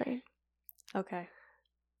 Okay. Crane. Okay.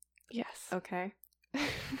 Yes. Okay.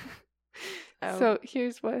 So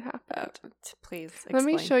here's what happened. Please explain. Let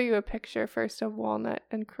me show you a picture first of Walnut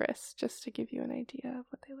and Chris, just to give you an idea of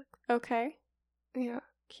what they look like. Okay. Yeah.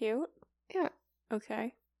 Cute. Yeah.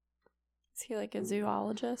 Okay. Is he like a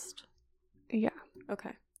zoologist? Yeah.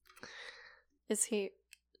 Okay. Is he...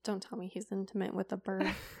 Don't tell me he's intimate with a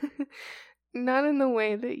bird. Not in the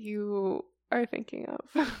way that you are thinking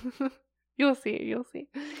of. You'll see.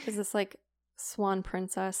 Is this like Swan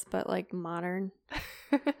Princess, but like modern?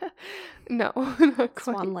 No, not quite.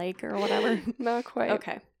 Swan Lake or whatever? Not quite.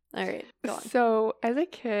 Okay. All right. Go on. So, as a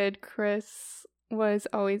kid, Chris was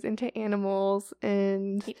always into animals,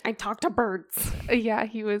 and I talk to birds. Yeah,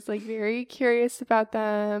 he was like very curious about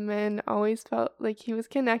them and always felt like he was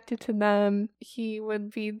connected to them. He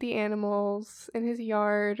would feed the animals in his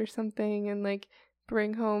yard or something and like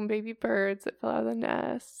bring home baby birds that fell out of the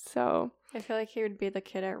nest. So I feel like he would be the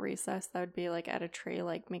kid at recess that would be like at a tree,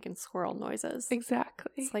 like making squirrel noises.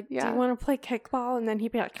 Exactly. It's like, do you want to play kickball? And then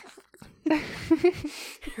he'd be like,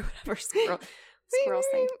 whatever squirrel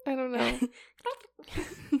thing. I don't know.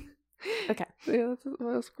 Okay. Yeah, that's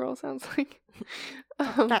what a squirrel sounds like.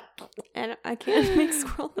 And I can't make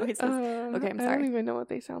squirrel noises. Okay, I'm sorry. I don't even know what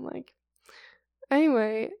they sound like.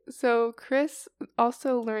 Anyway, so Chris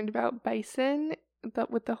also learned about bison,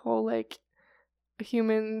 that with the whole like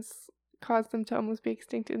humans caused them to almost be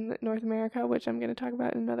extinct in North America, which I'm going to talk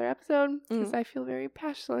about in another episode because I feel very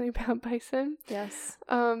passionately about bison. Yes.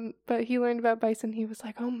 But he learned about bison. He was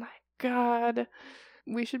like, oh my God,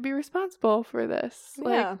 we should be responsible for this.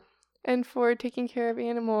 Yeah. And for taking care of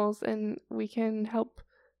animals, and we can help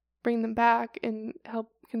bring them back and help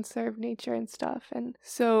conserve nature and stuff. And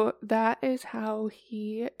so that is how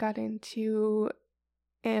he got into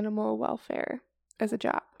animal welfare as a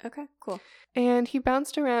job. Okay, cool. And he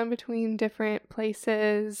bounced around between different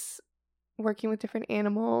places, working with different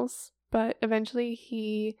animals, but eventually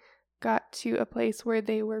he got to a place where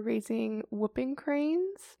they were raising whooping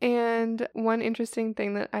cranes. And one interesting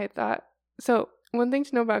thing that I thought, so one thing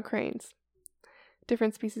to know about cranes,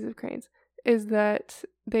 different species of cranes, is that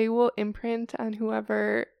they will imprint on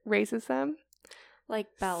whoever raises them. Like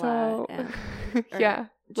Bella and... yeah,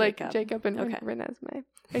 Jacob. like Jacob and Renesmee.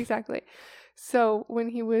 Exactly. So when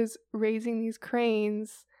he was raising these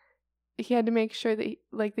cranes, he had to make sure that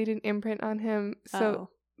they didn't imprint on him so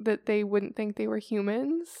that they wouldn't think they were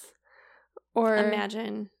humans. Or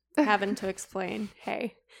imagine having to explain,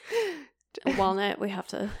 hey, Walnut, we have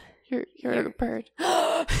to... You're a bird.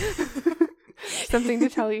 Something to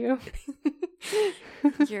tell you.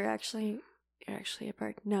 You're actually a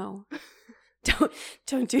bird. No.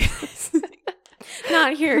 Don't do this.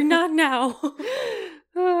 Not here, not now.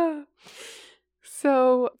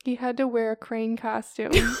 So he had to wear a crane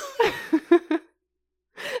costume.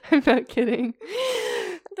 I'm not kidding.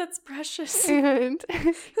 That's precious. And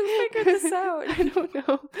figure this out. I don't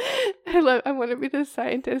know. I want to be the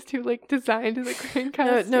scientist who designed the crane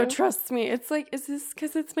costume. No, trust me. It's like, is this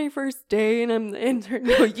because it's my first day and I'm the intern?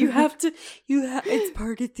 No, it's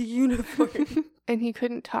part of the uniform. And he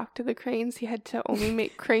couldn't talk to the cranes. He had to only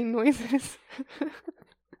make crane noises.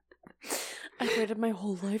 I waited my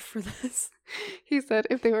whole life for this. He said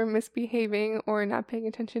if they were misbehaving or not paying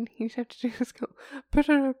attention, he'd have to just go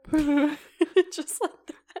just like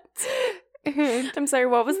that. And I'm sorry,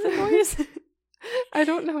 what was the noise? I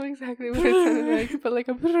don't know exactly what it sounded like, but like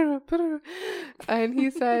a and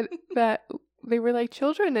he said that they were like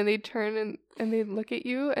children and they'd turn and they'd look at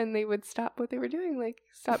you and they would stop what they were doing, like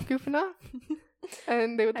stop goofing off.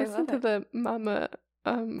 And they would listen to the Mama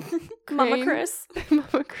Chris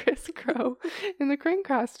Crow in the crane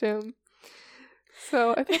costume.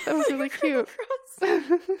 So I thought that was really cute. Okay.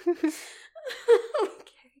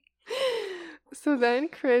 So then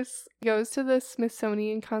Chris goes to the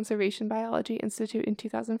Smithsonian Conservation Biology Institute in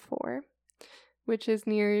 2004, which is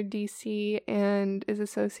near DC and is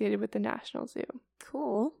associated with the National Zoo.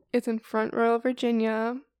 Cool. It's in Front Royal,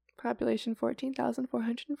 Virginia, population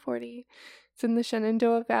 14,440. It's in the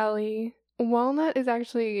Shenandoah Valley. Walnut is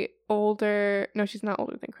actually older. No, she's not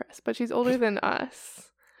older than Chris, but she's older than us.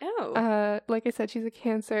 Oh. Like I said, she's a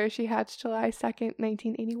Cancer. She hatched July 2nd,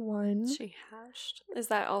 1981. She hatched? Is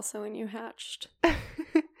that also when you hatched?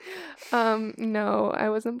 No, I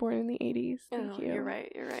wasn't born in the 80s. Thank you. You're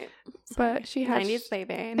right. Sorry. But she hatched... 90s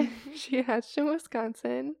baby. She hatched in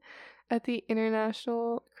Wisconsin. at the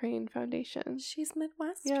International Crane Foundation. She's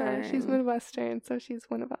Midwestern. Yeah, she's Midwestern, so she's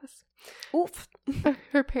one of us. Oof.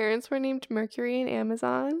 Her parents were named Mercury and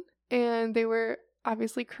Amazon, and they were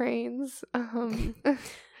obviously cranes.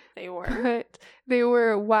 They were. But they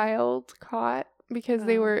were wild caught because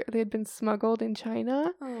they had been smuggled in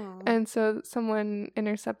China. Oh. And so someone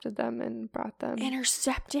intercepted them and brought them.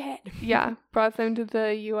 Intercepted? Yeah, brought them to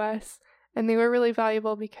the U.S. And they were really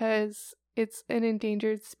valuable because it's an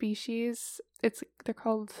endangered species. They're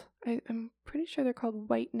called, I'm pretty sure they're called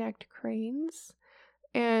white-necked cranes.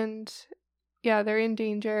 And yeah, they're in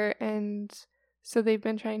danger. And so they've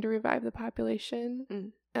been trying to revive the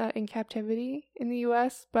population in captivity in the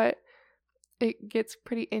U.S., but it gets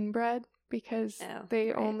pretty inbred because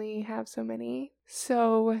they only have so many.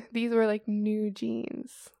 So these were like new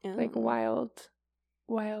genes, like wild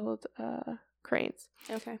cranes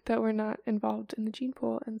that were not involved in the gene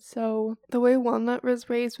pool. And so the way Walnut was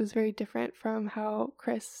raised was very different from how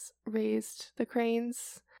Chris raised the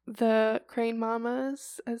cranes. The crane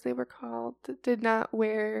mamas, as they were called, did not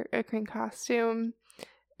wear a crane costume,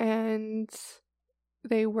 and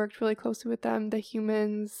they worked really closely with them. The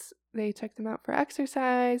humans, they took them out for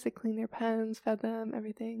exercise, they cleaned their pens, fed them,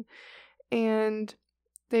 everything. And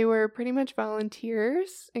they were pretty much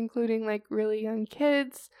volunteers, including like really young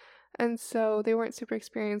kids. And so they weren't super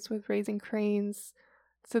experienced with raising cranes.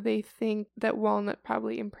 So they think that Walnut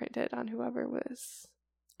probably imprinted on whoever was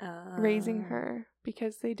raising her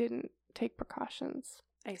because they didn't take precautions.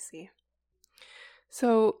 I see.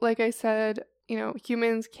 So, like I said,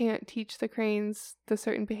 humans can't teach the cranes the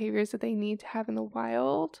certain behaviors that they need to have in the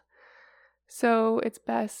wild. So it's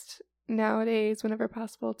best nowadays, whenever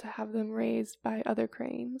possible, to have them raised by other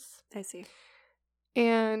cranes. I see.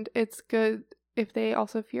 And it's good if they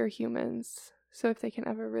also fear humans. So if they can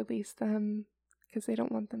ever release them, because they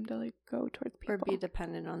don't want them to like go towards people. Or be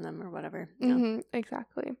dependent on them or whatever.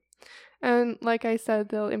 Exactly. And like I said,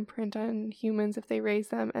 they'll imprint on humans if they raise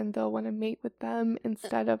them, and they'll want to mate with them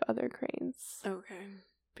instead of other cranes. Okay.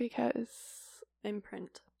 Because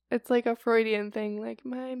imprint. It's like a Freudian thing, like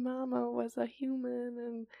my mama was a human,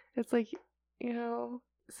 and it's like,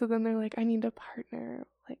 so then they're like, I need a partner,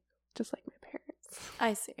 like just like my parents.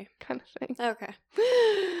 I see. Kind of thing. Okay.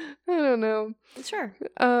 I don't know. Sure.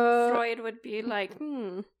 Freud would be like,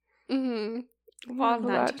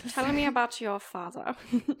 Walnut, tell me about your father.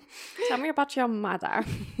 Tell me about your mother.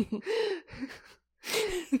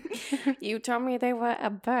 You told me they were a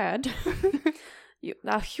bird.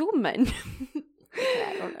 A human.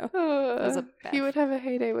 I don't know. He would have a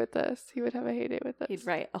heyday with this. He'd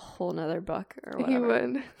write a whole nother book or whatever. He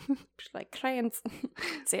would. Like, cranes.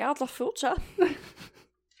 They are the future.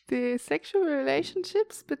 The sexual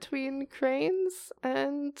relationships between cranes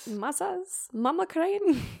and mothers. Mama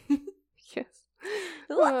crane. Yes.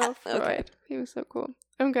 Oh, Freud. Okay. He was so cool.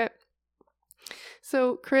 Okay.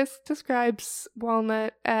 So Chris describes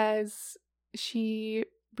Walnut as she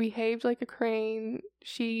behaved like a crane.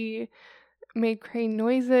 She made crane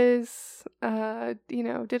noises,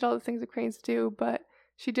 did all the things that cranes do, but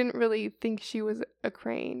she didn't really think she was a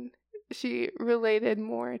crane. She related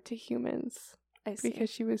more to humans. I see. Because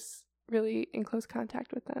she was really in close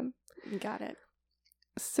contact with them. Got it.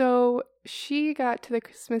 So she got to the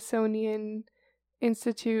Smithsonian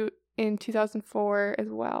Institute in 2004 as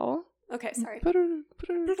well. Okay, sorry.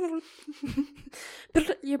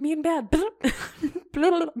 You mean bad.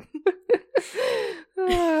 Mom.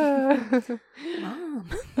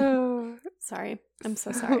 Sorry. I'm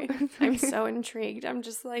so sorry. I'm so intrigued. I'm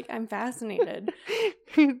just like, I'm fascinated.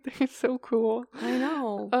 They're so cool. I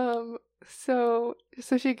know. So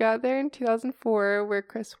she got there in 2004 where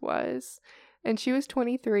Chris was, and she was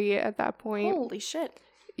 23 at that point. Holy shit.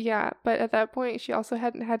 Yeah, but at that point she also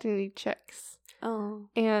hadn't had any chicks. Oh.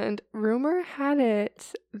 And rumor had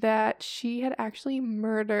it that she had actually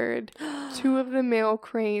murdered 2 of the male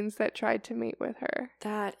cranes that tried to mate with her.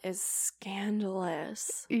 That is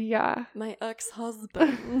scandalous. Yeah. My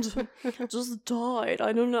ex-husband just died.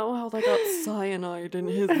 I don't know how they got cyanide in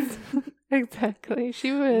his... Exactly.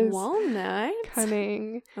 She was Walnut.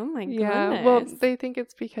 Cunning. Oh my goodness. Yeah. Well, they think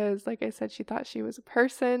it's because, like I said, she thought she was a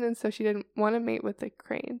person, and so she didn't want to mate with the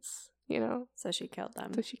cranes, So she killed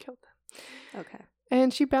them. Okay.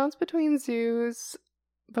 And she bounced between zoos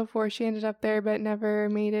before she ended up there, but never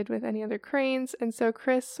mated with any other cranes, and so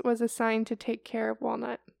Chris was assigned to take care of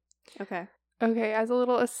Walnut. Okay. Okay, as a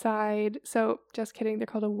little aside, so just kidding, they're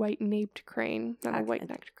called a white-naped crane, not a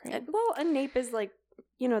white-necked crane. Well, a nape is like,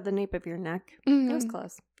 the nape of your neck. That was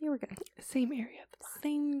close. You were good. Same area.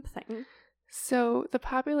 Same thing. So the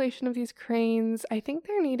population of these cranes, I think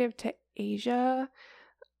they're native to Asia.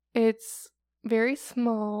 It's very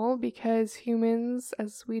small because humans,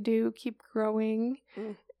 as we do, keep growing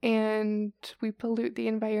and we pollute the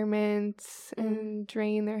environment and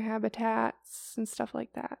drain their habitats and stuff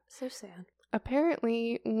like that. So sad.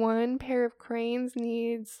 Apparently, one pair of cranes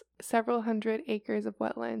needs several hundred acres of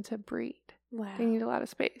wetland to breed. Wow. They need a lot of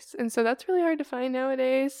space. And so that's really hard to find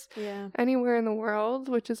nowadays anywhere in the world,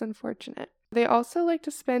 which is unfortunate. They also like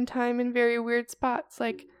to spend time in very weird spots.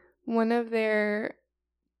 Like one of their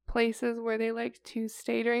places where they like to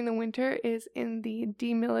stay during the winter is in the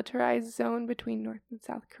demilitarized zone between North and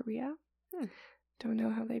South Korea. Don't know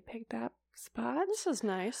how they picked that spot. This is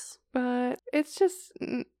nice. But it's just,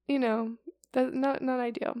 you know, not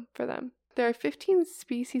ideal for them. There are 15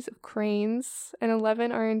 species of cranes and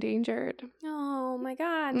 11 are endangered. Oh my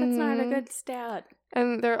god, that's not a good stat.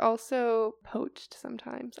 And they're also poached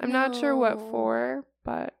sometimes. I'm not sure what for,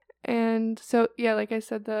 but... And so, yeah, like I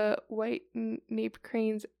said, the white nape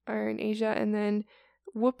cranes are in Asia, and then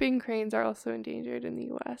whooping cranes are also endangered in the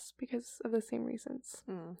U.S. because of the same reasons.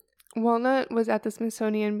 Walnut was at the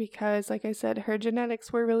Smithsonian because, like I said, her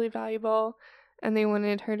genetics were really valuable, and they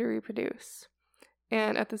wanted her to reproduce.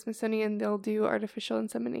 And at the Smithsonian, they'll do artificial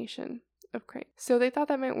insemination of cranes. So they thought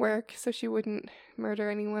that might work, so she wouldn't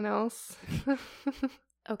murder anyone else.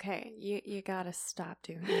 Okay, you gotta stop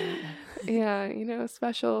doing that. Yeah, you know,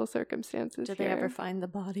 special circumstances. Did they ever find the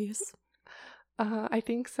bodies? I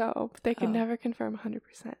think so, but they could never confirm 100%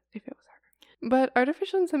 if it was her. But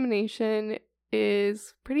artificial insemination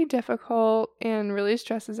is pretty difficult and really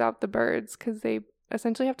stresses out the birds because they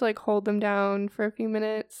essentially have to like hold them down for a few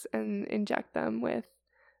minutes and inject them with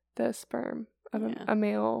the sperm of a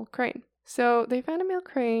male crane. So they found a male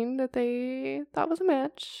crane that they thought was a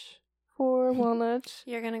match for Walnut.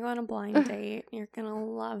 You're gonna go on a blind date. You're gonna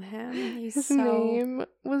love him. His name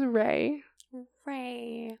was Ray.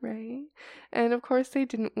 Ray. And of course they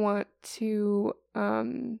didn't want to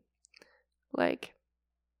like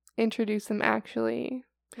introduce them actually.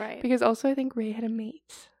 Right. Because also I think Ray had a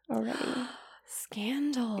mate already.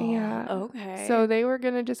 Scandal. Yeah. Okay. So they were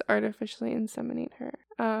gonna just artificially inseminate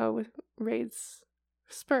her with Ray's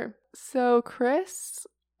sperm. So Chris,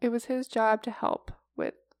 it was his job to help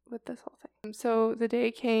with this whole thing. So the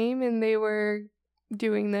day came and they were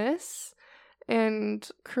doing this, and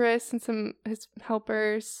Chris and his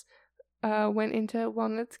helpers went into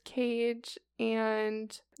Walnut's cage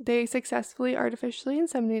and they successfully artificially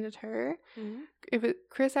inseminated her.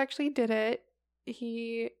 Chris actually did it.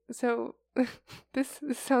 This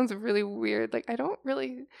sounds really weird. Like, I don't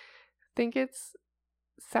really think it's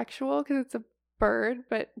sexual because it's a bird,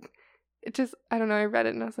 but it just, I don't know, I read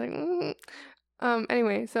it and I was like,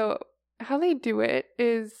 Anyway, so how they do it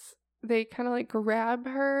is they kind of like grab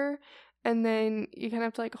her and then you kind of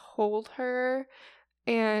have to like hold her,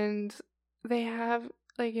 and they have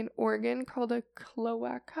like an organ called a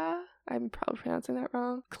cloaca. I'm probably pronouncing that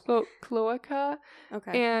wrong. Cloaca.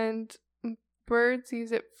 Okay. And birds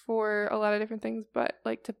use it for a lot of different things, but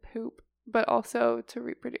like to poop, but also to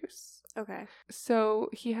reproduce. Okay. So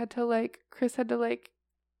Chris had to like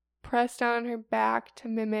press down on her back to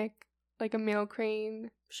mimic like a male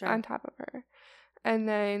crane on top of her. And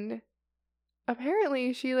then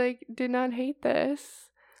apparently she like did not hate this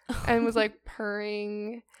and was like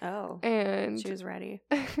purring. Oh. And she was ready.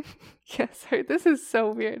 Yeah, sorry. This is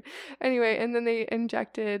so weird. Anyway, and then they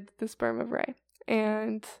injected the sperm of Ray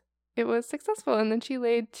and it was successful. And then she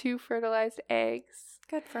laid 2 fertilized eggs.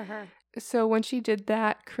 Good for her. So when she did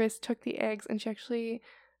that, Chris took the eggs and she actually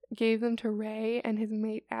gave them to Ray and his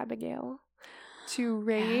mate Abigail to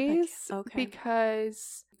raise,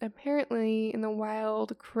 because apparently in the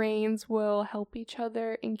wild, cranes will help each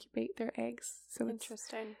other incubate their eggs. So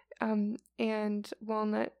interesting. And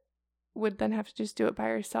Walnut would then have to just do it by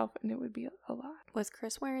herself, and it would be a lot. Was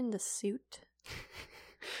Chris wearing the suit?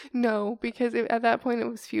 No, because at that point it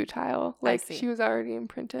was futile. Like, she was already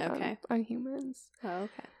imprinted on humans. Oh,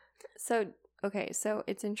 okay. So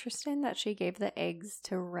it's interesting that she gave the eggs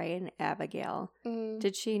to Ray and Abigail.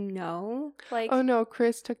 Did she know? Oh no,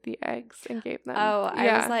 Chris took the eggs and gave them. Oh,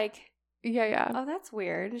 I was like, yeah. Oh, that's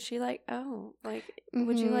weird. Is she like,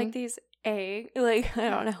 would you like these eggs? Like,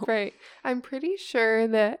 I don't know. Right. I'm pretty sure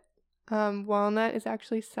that Walnut is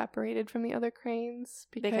actually separated from the other cranes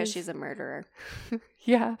because she's a murderer.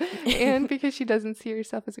 Yeah, and because she doesn't see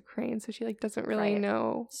herself as a crane, so she like doesn't really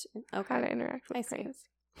know how to interact with cranes.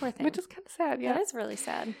 Poor thing. Which is kind of sad, yeah. That is really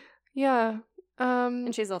sad. Yeah.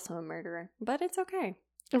 And she's also a murderer, but it's okay.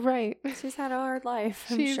 Right. She's had a hard life,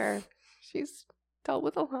 I'm sure. She's dealt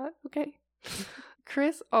with a lot, okay.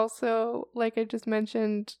 Chris also, like I just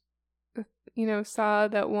mentioned, saw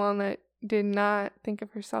that Walnut did not think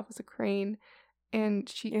of herself as a crane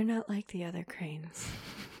And You're not like the other cranes.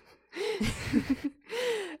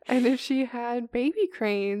 And if she had baby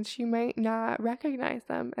cranes, she might not recognize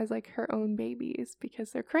them as like her own babies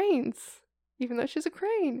because they're cranes, even though she's a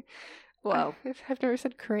crane. Whoa. I've never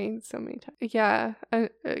said cranes so many times. Yeah.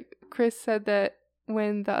 Chris said that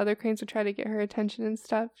when the other cranes would try to get her attention and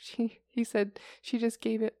stuff, he said she just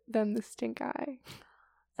gave them the stink eye.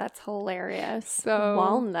 That's hilarious. So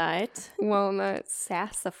Walnut.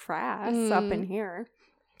 Sassafras up in here.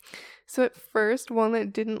 So at first,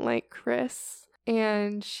 Walnut didn't like Chris,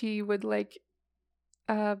 and she would like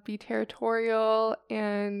be territorial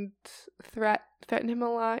and threaten him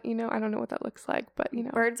a lot. You know, I don't know what that looks like, but you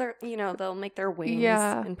know, birds are, they'll make their wings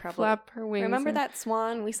and probably flap her wings. Remember that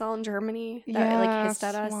swan we saw in Germany that like hissed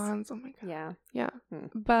at us? Swans. Oh my god. Yeah.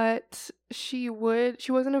 But she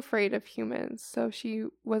wasn't afraid of humans, so she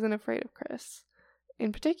wasn't afraid of Chris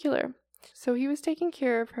in particular. So he was taking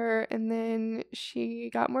care of her, and then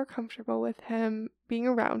she got more comfortable with him being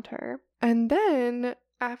around her. And then,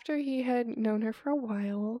 after he had known her for a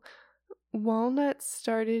while, Walnut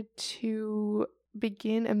started to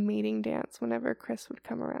begin a mating dance whenever Chris would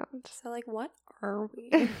come around. So, like, what are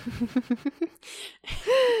we?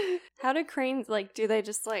 How do cranes, like, do they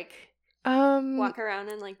just, like, walk around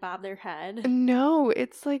and, like, bob their head? No,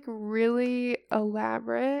 it's, like, really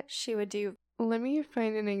elaborate. She would do... Let me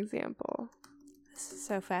find an example. This is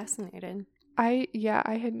so fascinating. I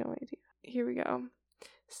had no idea. Here we go.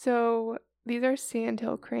 So these are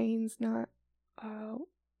sandhill cranes, not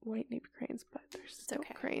white nape cranes, but they're still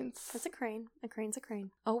cranes. That's a crane. A crane's a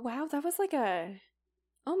crane. Oh wow, that was like a...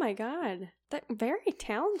 Oh my god. They're very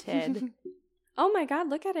talented. Oh my god,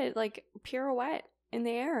 look at it, like pirouette in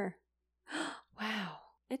the air. Wow.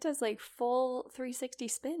 It does like full 360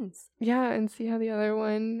 spins. Yeah, and see how the other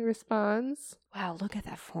one responds. Wow, look at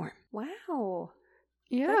that form. Wow.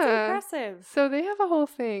 Yeah. That's impressive. So they have a whole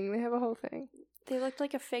thing. They looked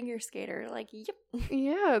like a figure skater. Like, yep.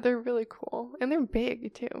 Yeah, they're really cool. And they're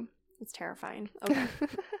big, too. It's terrifying. Okay.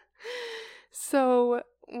 So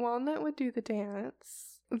Walnut would do the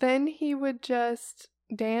dance. Then he would just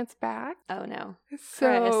dance back. Oh, no.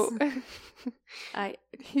 So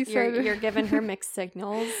he said you're giving her mixed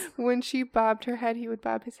signals. When she bobbed her head, he would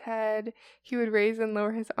bob his head. He would raise and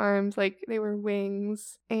lower his arms like they were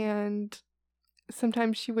wings. And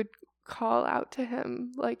sometimes she would call out to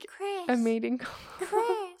him like Chris, a mating call.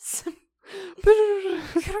 Chris.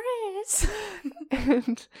 Chris.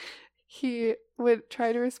 And he would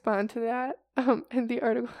try to respond to that. And the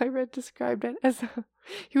article I read described it as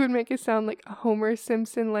he would make it sound like a Homer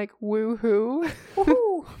Simpson, like woo-hoo.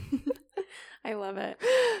 Woo. I love it.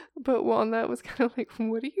 But Walnut was kind of like,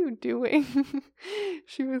 what are you doing?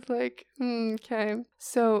 She was like, okay.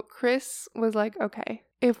 So Chris was like, okay,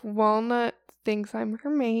 if Walnut thinks I'm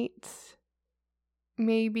her mate,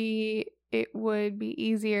 maybe it would be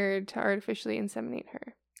easier to artificially inseminate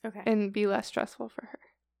her. Okay. And be less stressful for her.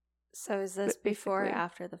 So is this before or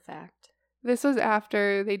after the fact? This was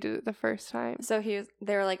after they did it the first time. So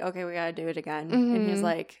they were like, okay, we gotta do it again. Mm-hmm. And he's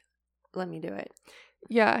like, let me do it.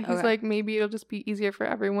 Yeah, he's like, maybe it'll just be easier for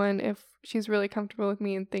everyone if she's really comfortable with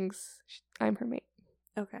me and thinks I'm her mate.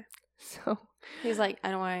 Okay. So he's like, I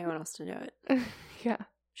don't want anyone else to do it. Yeah.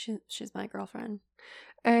 She's my girlfriend.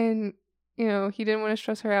 And, he didn't want to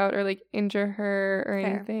stress her out or like injure her or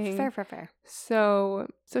anything. Fair. So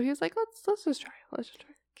he was like, let's just try.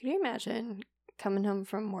 Can you imagine coming home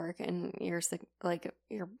from work and your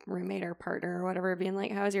roommate or partner or whatever being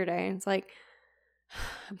like, how was your day? And it's like,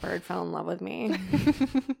 a bird fell in love with me.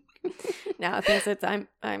 Now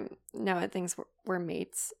it thinks we're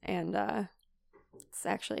mates, and it's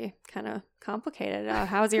actually kind of complicated.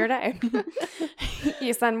 How's your day?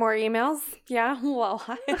 You send more emails? Yeah. Well,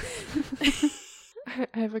 I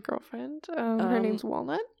have a girlfriend. Her name's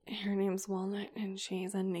Walnut. Her name's Walnut, and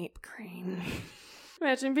she's a nape crane.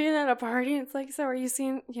 Imagine being at a party and it's like, so are you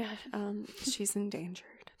seeing? Yeah, she's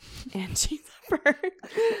endangered, and she's a bird.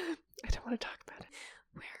 I don't want to talk about it.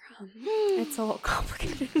 It's a little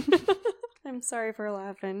complicated. I'm sorry for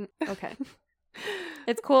laughing. Okay.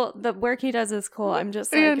 It's cool. The work he does is cool. I'm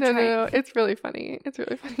just like, no. It's really funny.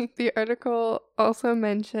 The article also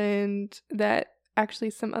mentioned that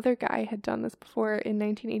actually some other guy had done this before in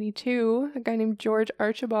 1982. A guy named George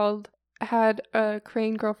Archibald had a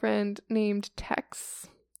crane girlfriend named Tex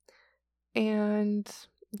and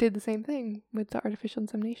did the same thing with the artificial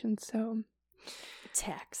insemination. So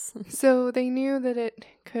they knew that it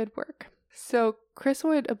could work. So Chris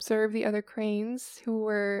would observe the other cranes who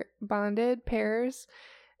were bonded pairs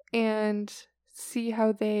and see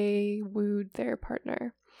how they wooed their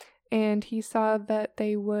partner. And he saw that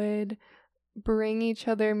they would bring each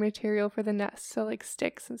other material for the nest, so like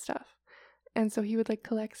sticks and stuff. And so he would like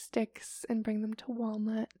collect sticks and bring them to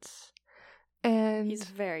Walnut. And he's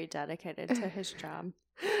very dedicated to his job.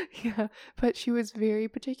 Yeah, but she was very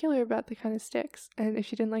particular about the kind of sticks, and if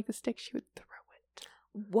she didn't like the stick, she would throw it.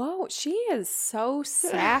 Whoa, she is so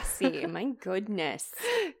sassy. My goodness.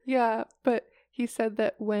 Yeah, but he said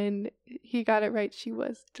that when he got it right, she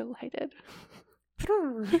was delighted.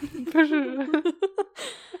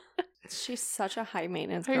 She's such a high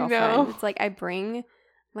maintenance girlfriend. It's like I bring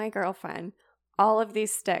my girlfriend all of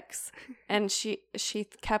these sticks, and she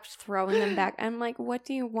kept throwing them back. I'm like, what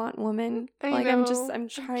do you want, woman? I'm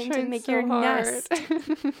trying to make your nest.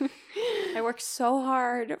 I work so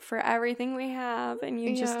hard for everything we have, and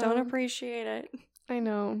you just don't appreciate it. I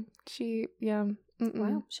know.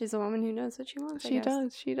 Wow, she's a woman who knows what she wants. She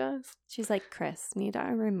does. She's like, Chris, need I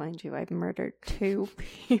remind you I've murdered 2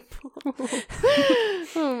 people?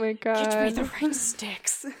 Oh my god. Get me the right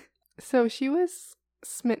sticks. So she was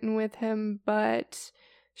smitten with him, but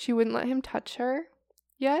she wouldn't let him touch her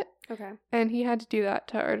yet. Okay. And he had to do that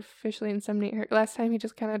to artificially inseminate her. Last time he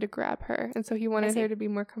just kind of had to grab her, and so he wanted her to be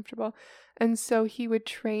more comfortable. And so he would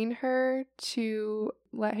train her to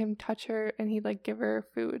let him touch her, and he'd like give her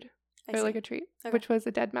food or like a treat, which was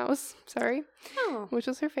a dead mouse. Sorry. Oh. Which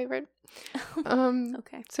was her favorite.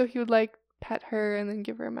 Okay. So he would like pet her and then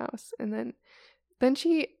give her a mouse, and then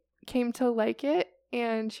she came to like it,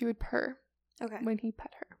 and she would purr. Okay. When he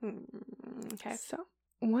pet her. Okay. So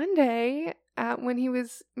one day, when he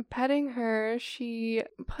was petting her, she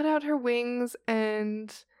put out her wings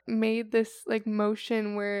and made this like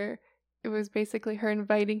motion where it was basically her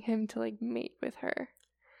inviting him to like mate with her.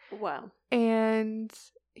 Wow. And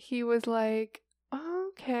he was like,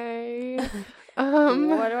 okay.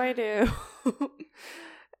 What do I do?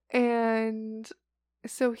 And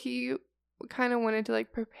so he kind of wanted to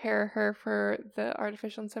like prepare her for the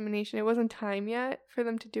artificial insemination. It wasn't time yet for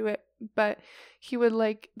them to do it, but he would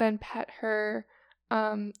like then pet her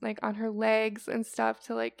like on her legs and stuff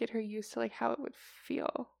to like get her used to like how it would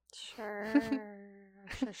feel. Sure.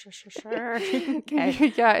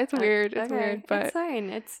 Okay. Yeah, it's weird. It's weird, but it's fine.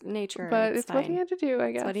 It's nature. But it's what he had to do,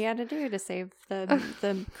 I guess. It's what he had to do to save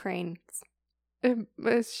the cranes.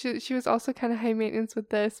 She was also kind of high maintenance with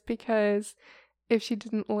this, because if she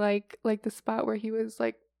didn't like the spot where he was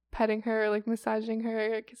like petting her, like massaging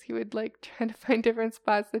her, because he would like try to find different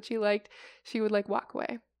spots that she liked, she would like walk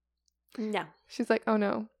away. No. She's like, oh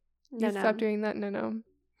no. Stop doing that. No.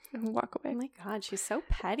 And walk away. Oh my god, she's so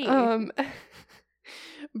petty.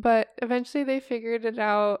 But eventually they figured it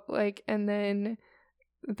out, like, and then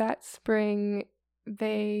that spring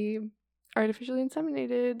they artificially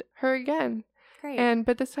inseminated her again. Great.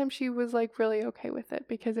 But this time she was like really okay with it,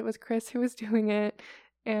 because it was Chris who was doing it,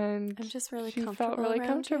 and I'm just really she comfortable. Felt really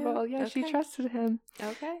comfortable. You? Yeah, okay. She trusted him.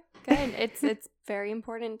 Okay, good. It's very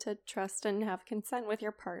important to trust and have consent with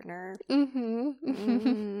your partner. Weird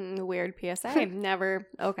PSA. Never.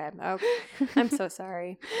 Okay. I'm so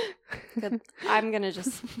sorry. I'm gonna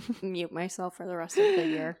just mute myself for the rest of the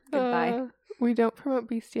year. Goodbye. We don't promote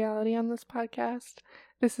bestiality on this podcast.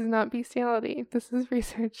 This is not bestiality. This is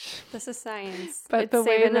research. This is science. But it's the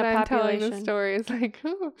way that I'm telling the story is like,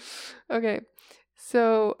 okay.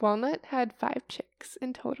 So Walnut had 5 chicks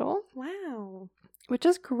in total. Wow. Which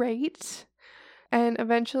is great. And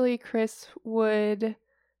eventually Chris would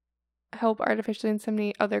help artificially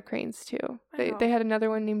inseminate other cranes too. Wow. They had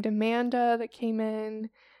another one named Amanda that came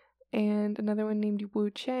in, and another one named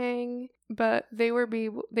Wu Chang. But they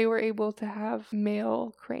were able to have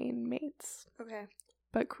male crane mates. Okay.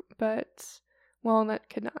 But Walnut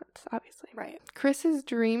could not, obviously. Right. Chris's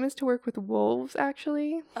dream is to work with wolves,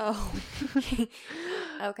 actually. Oh.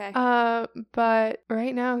 Okay. But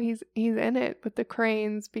right now he's in it with the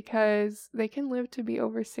cranes, because they can live to be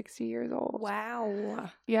over 60 years old. Wow.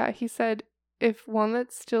 Yeah, he said, if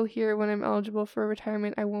Walnut's still here when I'm eligible for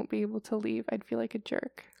retirement, I won't be able to leave. I'd feel like a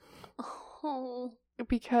jerk. Oh.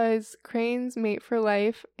 Because cranes mate for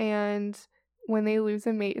life, and when they lose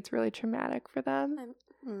a mate, it's really traumatic for them.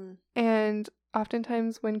 And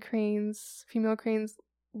oftentimes when female cranes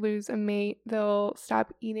lose a mate, they'll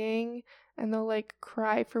stop eating and they'll like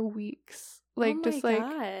cry for weeks. Like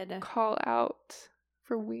God. Call out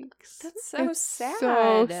for weeks. That's so sad.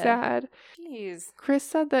 So sad. Jeez. Chris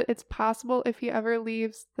said that it's possible if he ever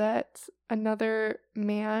leaves that another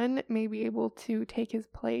man may be able to take his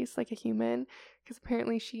place, like a human, because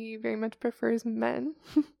apparently she very much prefers men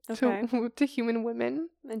to human women.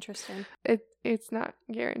 Interesting. It's not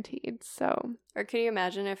guaranteed, so. Or could you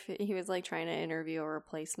imagine if he was like trying to interview a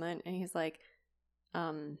replacement and he's like,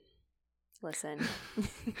 listen.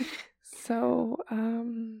 So,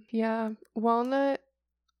 yeah, Walnut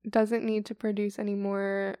doesn't need to produce any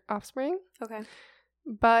more offspring. Okay.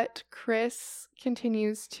 But Chris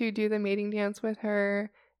continues to do the mating dance with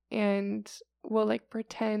her and will, like,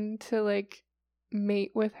 pretend to, like,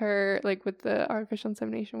 mate with her, like, with the artificial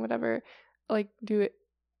insemination, whatever. Like, do it,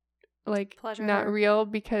 like, Pleasure not her. real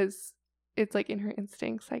because it's, like, in her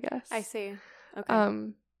instincts, I guess. I see.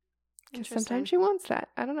 Okay. Because sometimes she wants that.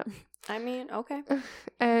 I don't know. I mean, okay.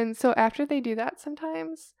 And so after they do that,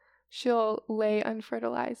 sometimes she'll lay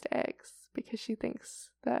unfertilized eggs because she thinks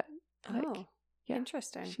that, like, yeah,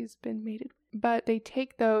 interesting. she's been mated. But they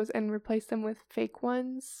take those and replace them with fake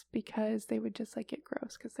ones because they would just, like, get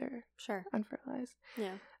gross because they're unfertilized.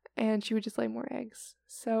 Yeah. And she would just lay more eggs.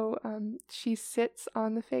 So she sits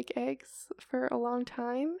on the fake eggs for a long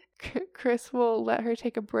time. Chris will let her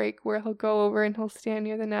take a break where he'll go over and he'll stand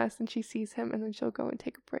near the nest and she sees him and then she'll go and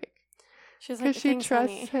take a break. She's like, because she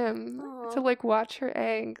trusts him to, like, watch her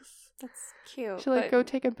eggs. That's cute. She'll, like, go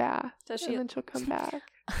take a bath and then she'll come back.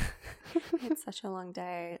 It's such a long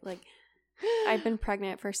day. Like, I've been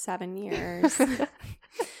pregnant for 7 years.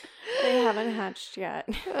 They haven't hatched yet.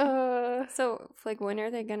 So, like, when are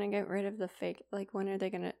they gonna get rid of the fake? Like, when are they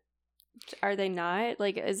gonna? Are they not?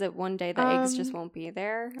 Like, is it one day the eggs just won't be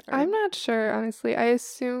there? Or? I'm not sure, honestly. I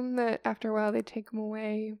assume that after a while they take them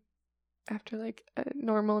away after, like, a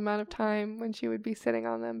normal amount of time when she would be sitting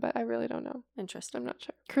on them, but I really don't know. Interesting. I'm not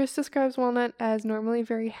sure. Chris describes Walnut as normally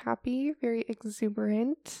very happy, very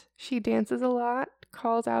exuberant. She dances a lot,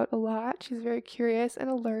 calls out a lot. She's very curious and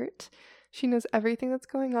alert. She knows everything that's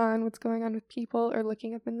going on, what's going on with people, or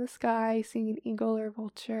looking up in the sky, seeing an eagle or a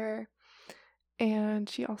vulture. And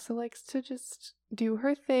she also likes to just do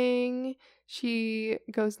her thing. She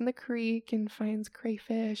goes in the creek and finds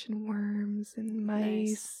crayfish and worms and mice.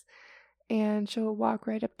 Nice. And she'll walk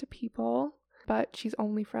right up to people, but she's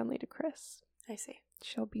only friendly to Chris. I see.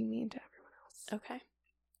 She'll be mean to everyone else. Okay.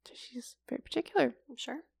 So she's very particular. I'm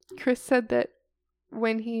sure. Chris said that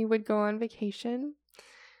when he would go on vacation,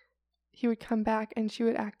 he would come back and she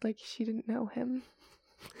would act like she didn't know him.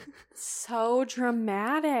 So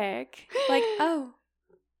dramatic. Like, oh,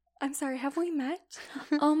 I'm sorry, have we met?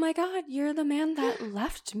 Oh my God, you're the man that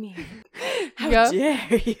left me. How dare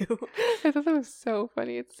you? I thought that was so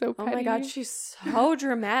funny. It's so petty. Oh my God, she's so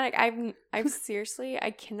dramatic. I've seriously,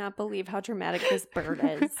 I cannot believe how dramatic this bird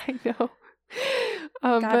is. I know.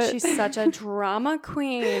 God, she's such a drama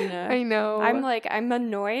queen. I know. I'm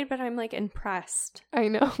annoyed, but I'm, like, impressed. I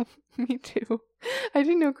know. Me too. I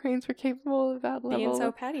didn't know cranes were capable of that level. Being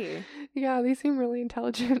so petty. Yeah, they seem really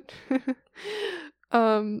intelligent.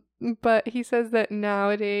 But he says that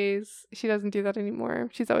nowadays she doesn't do that anymore.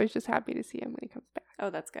 She's always just happy to see him when he comes back. Oh,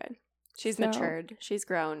 that's good. She's matured. She's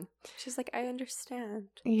grown. She's like, I understand.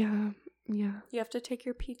 Yeah. You have to take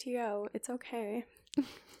your PTO. It's okay.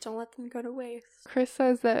 Don't let them go to waste. Chris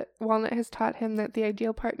says that Walnut has taught him that the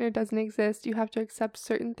ideal partner doesn't exist. You have to accept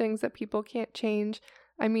certain things that people can't change.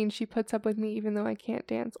 I mean, she puts up with me even though I can't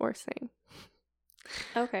dance or sing.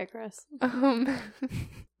 Okay, Chris.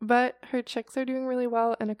 But her chicks are doing really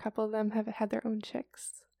well, and a couple of them have had their own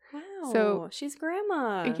chicks. Wow. So she's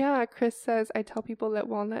grandma. Yeah, Chris says, I tell people that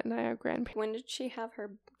Walnut and I are grandparents. When did she have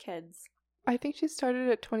her kids? I think she started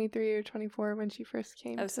at 23 or 24 when she first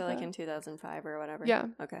came. Oh, so like in 2005 or whatever? Yeah.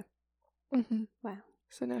 Okay. Mm-hmm. Wow.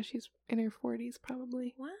 So now she's in her 40s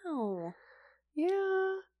probably. Wow.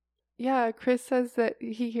 Yeah. Yeah, Chris says that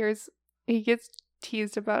he gets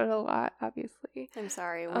teased about it a lot, obviously. I'm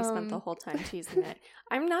sorry, we spent the whole time teasing it.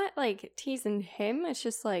 I'm not, like, teasing him, it's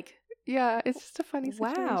just like... Yeah, it's just a funny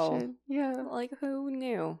situation. Wow. Yeah. Like, who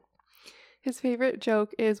knew? His favorite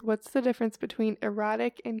joke is, what's the difference between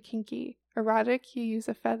erotic and kinky? Erotic, you use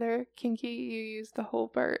a feather. Kinky, you use the whole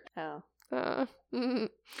bird. Oh.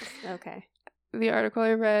 Okay. The article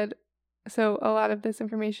I read, so a lot of this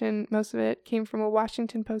information, most of it, came from a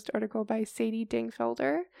Washington Post article by Sadie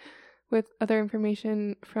Dingfelder, with other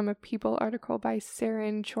information from a People article by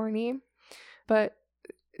Saren Chorney. But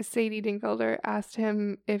Sadie Dingfelder asked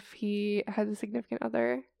him if he has a significant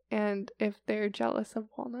other and if they're jealous of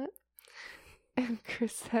Walnut. And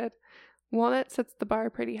Chris said, Walnut sets the bar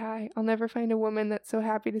pretty high. I'll never find a woman that's so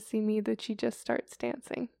happy to see me that she just starts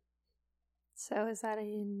dancing. So is that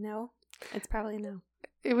a no? It's probably a no.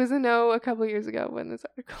 It was a no a couple years ago when this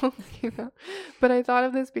article came out. But I thought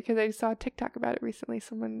of this because I saw a TikTok about it recently.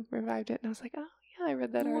 Someone revived it and I was like, oh, yeah, I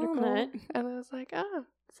read that article. Walnut. And I was like, oh.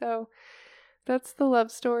 So that's the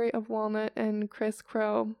love story of Walnut and Chris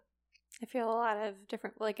Crow. I feel a lot of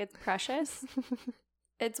different, like, it's precious.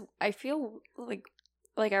 I feel like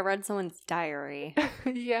I read someone's diary.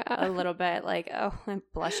 Yeah. A little bit, like, oh, I'm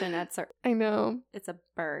blushing at I know. It's a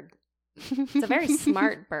bird. It's a very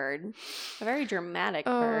smart bird. A very dramatic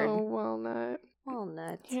bird. Oh, Walnut.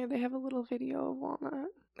 Walnut. Here, they have a little video of Walnut.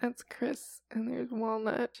 That's Chris, and there's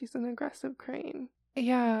Walnut. She's an aggressive crane.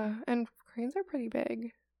 Yeah, and cranes are pretty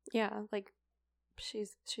big. Yeah, like,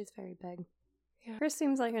 she's very big. Yeah. Chris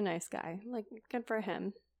seems like a nice guy. Like, good for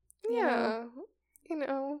him. Yeah. You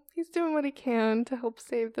know, he's doing what he can to help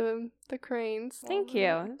save the cranes. Thank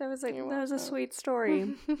you. That was a sweet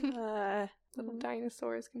story. Little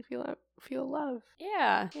dinosaurs can feel love.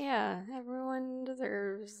 Yeah. Everyone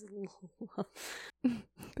deserves love.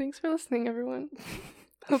 Thanks for listening, everyone.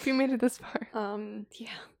 Hope you made it this far.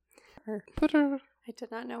 Yeah. I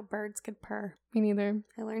did not know birds could purr. Me neither.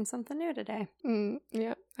 I learned something new today.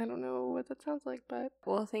 Yeah, I don't know what that sounds like, but...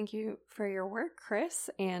 Well, thank you for your work, Chris.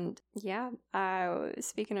 And yeah,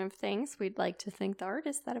 speaking of things, we'd like to thank the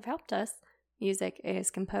artists that have helped us. Music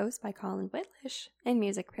is composed by Colin Whitlish, and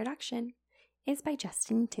music production is by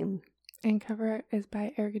Justin Toom. And cover art is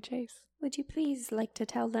by Erica Chase. Would you please like to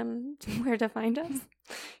tell them where to find us?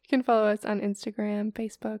 You can follow us on Instagram,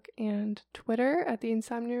 Facebook, and Twitter at The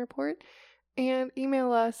Insomnia Report. And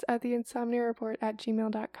email us at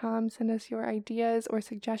theinsomniareport@gmail.com. Send us your ideas or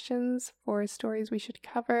suggestions for stories we should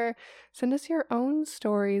cover. Send us your own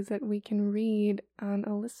stories that we can read on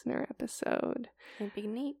a listener episode. It'd be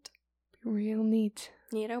neat. Be real neat.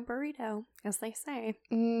 Neato burrito, as they say.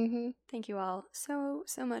 Mm-hmm. Thank you all so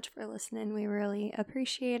much for listening. We really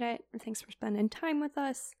appreciate it. Thanks for spending time with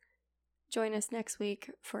us. Join us next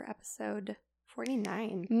week for episode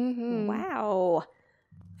 49. Mm-hmm. Wow.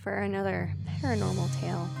 For another paranormal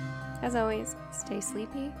tale. As always, stay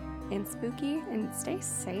sleepy and spooky and stay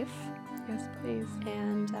safe. Yes, please.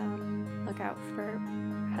 And look out for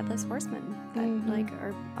Headless Horsemen that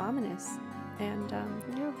are ominous. And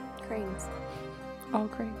cranes. All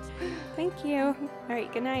cranes. Thank you. All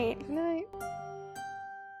right, good night. Good night.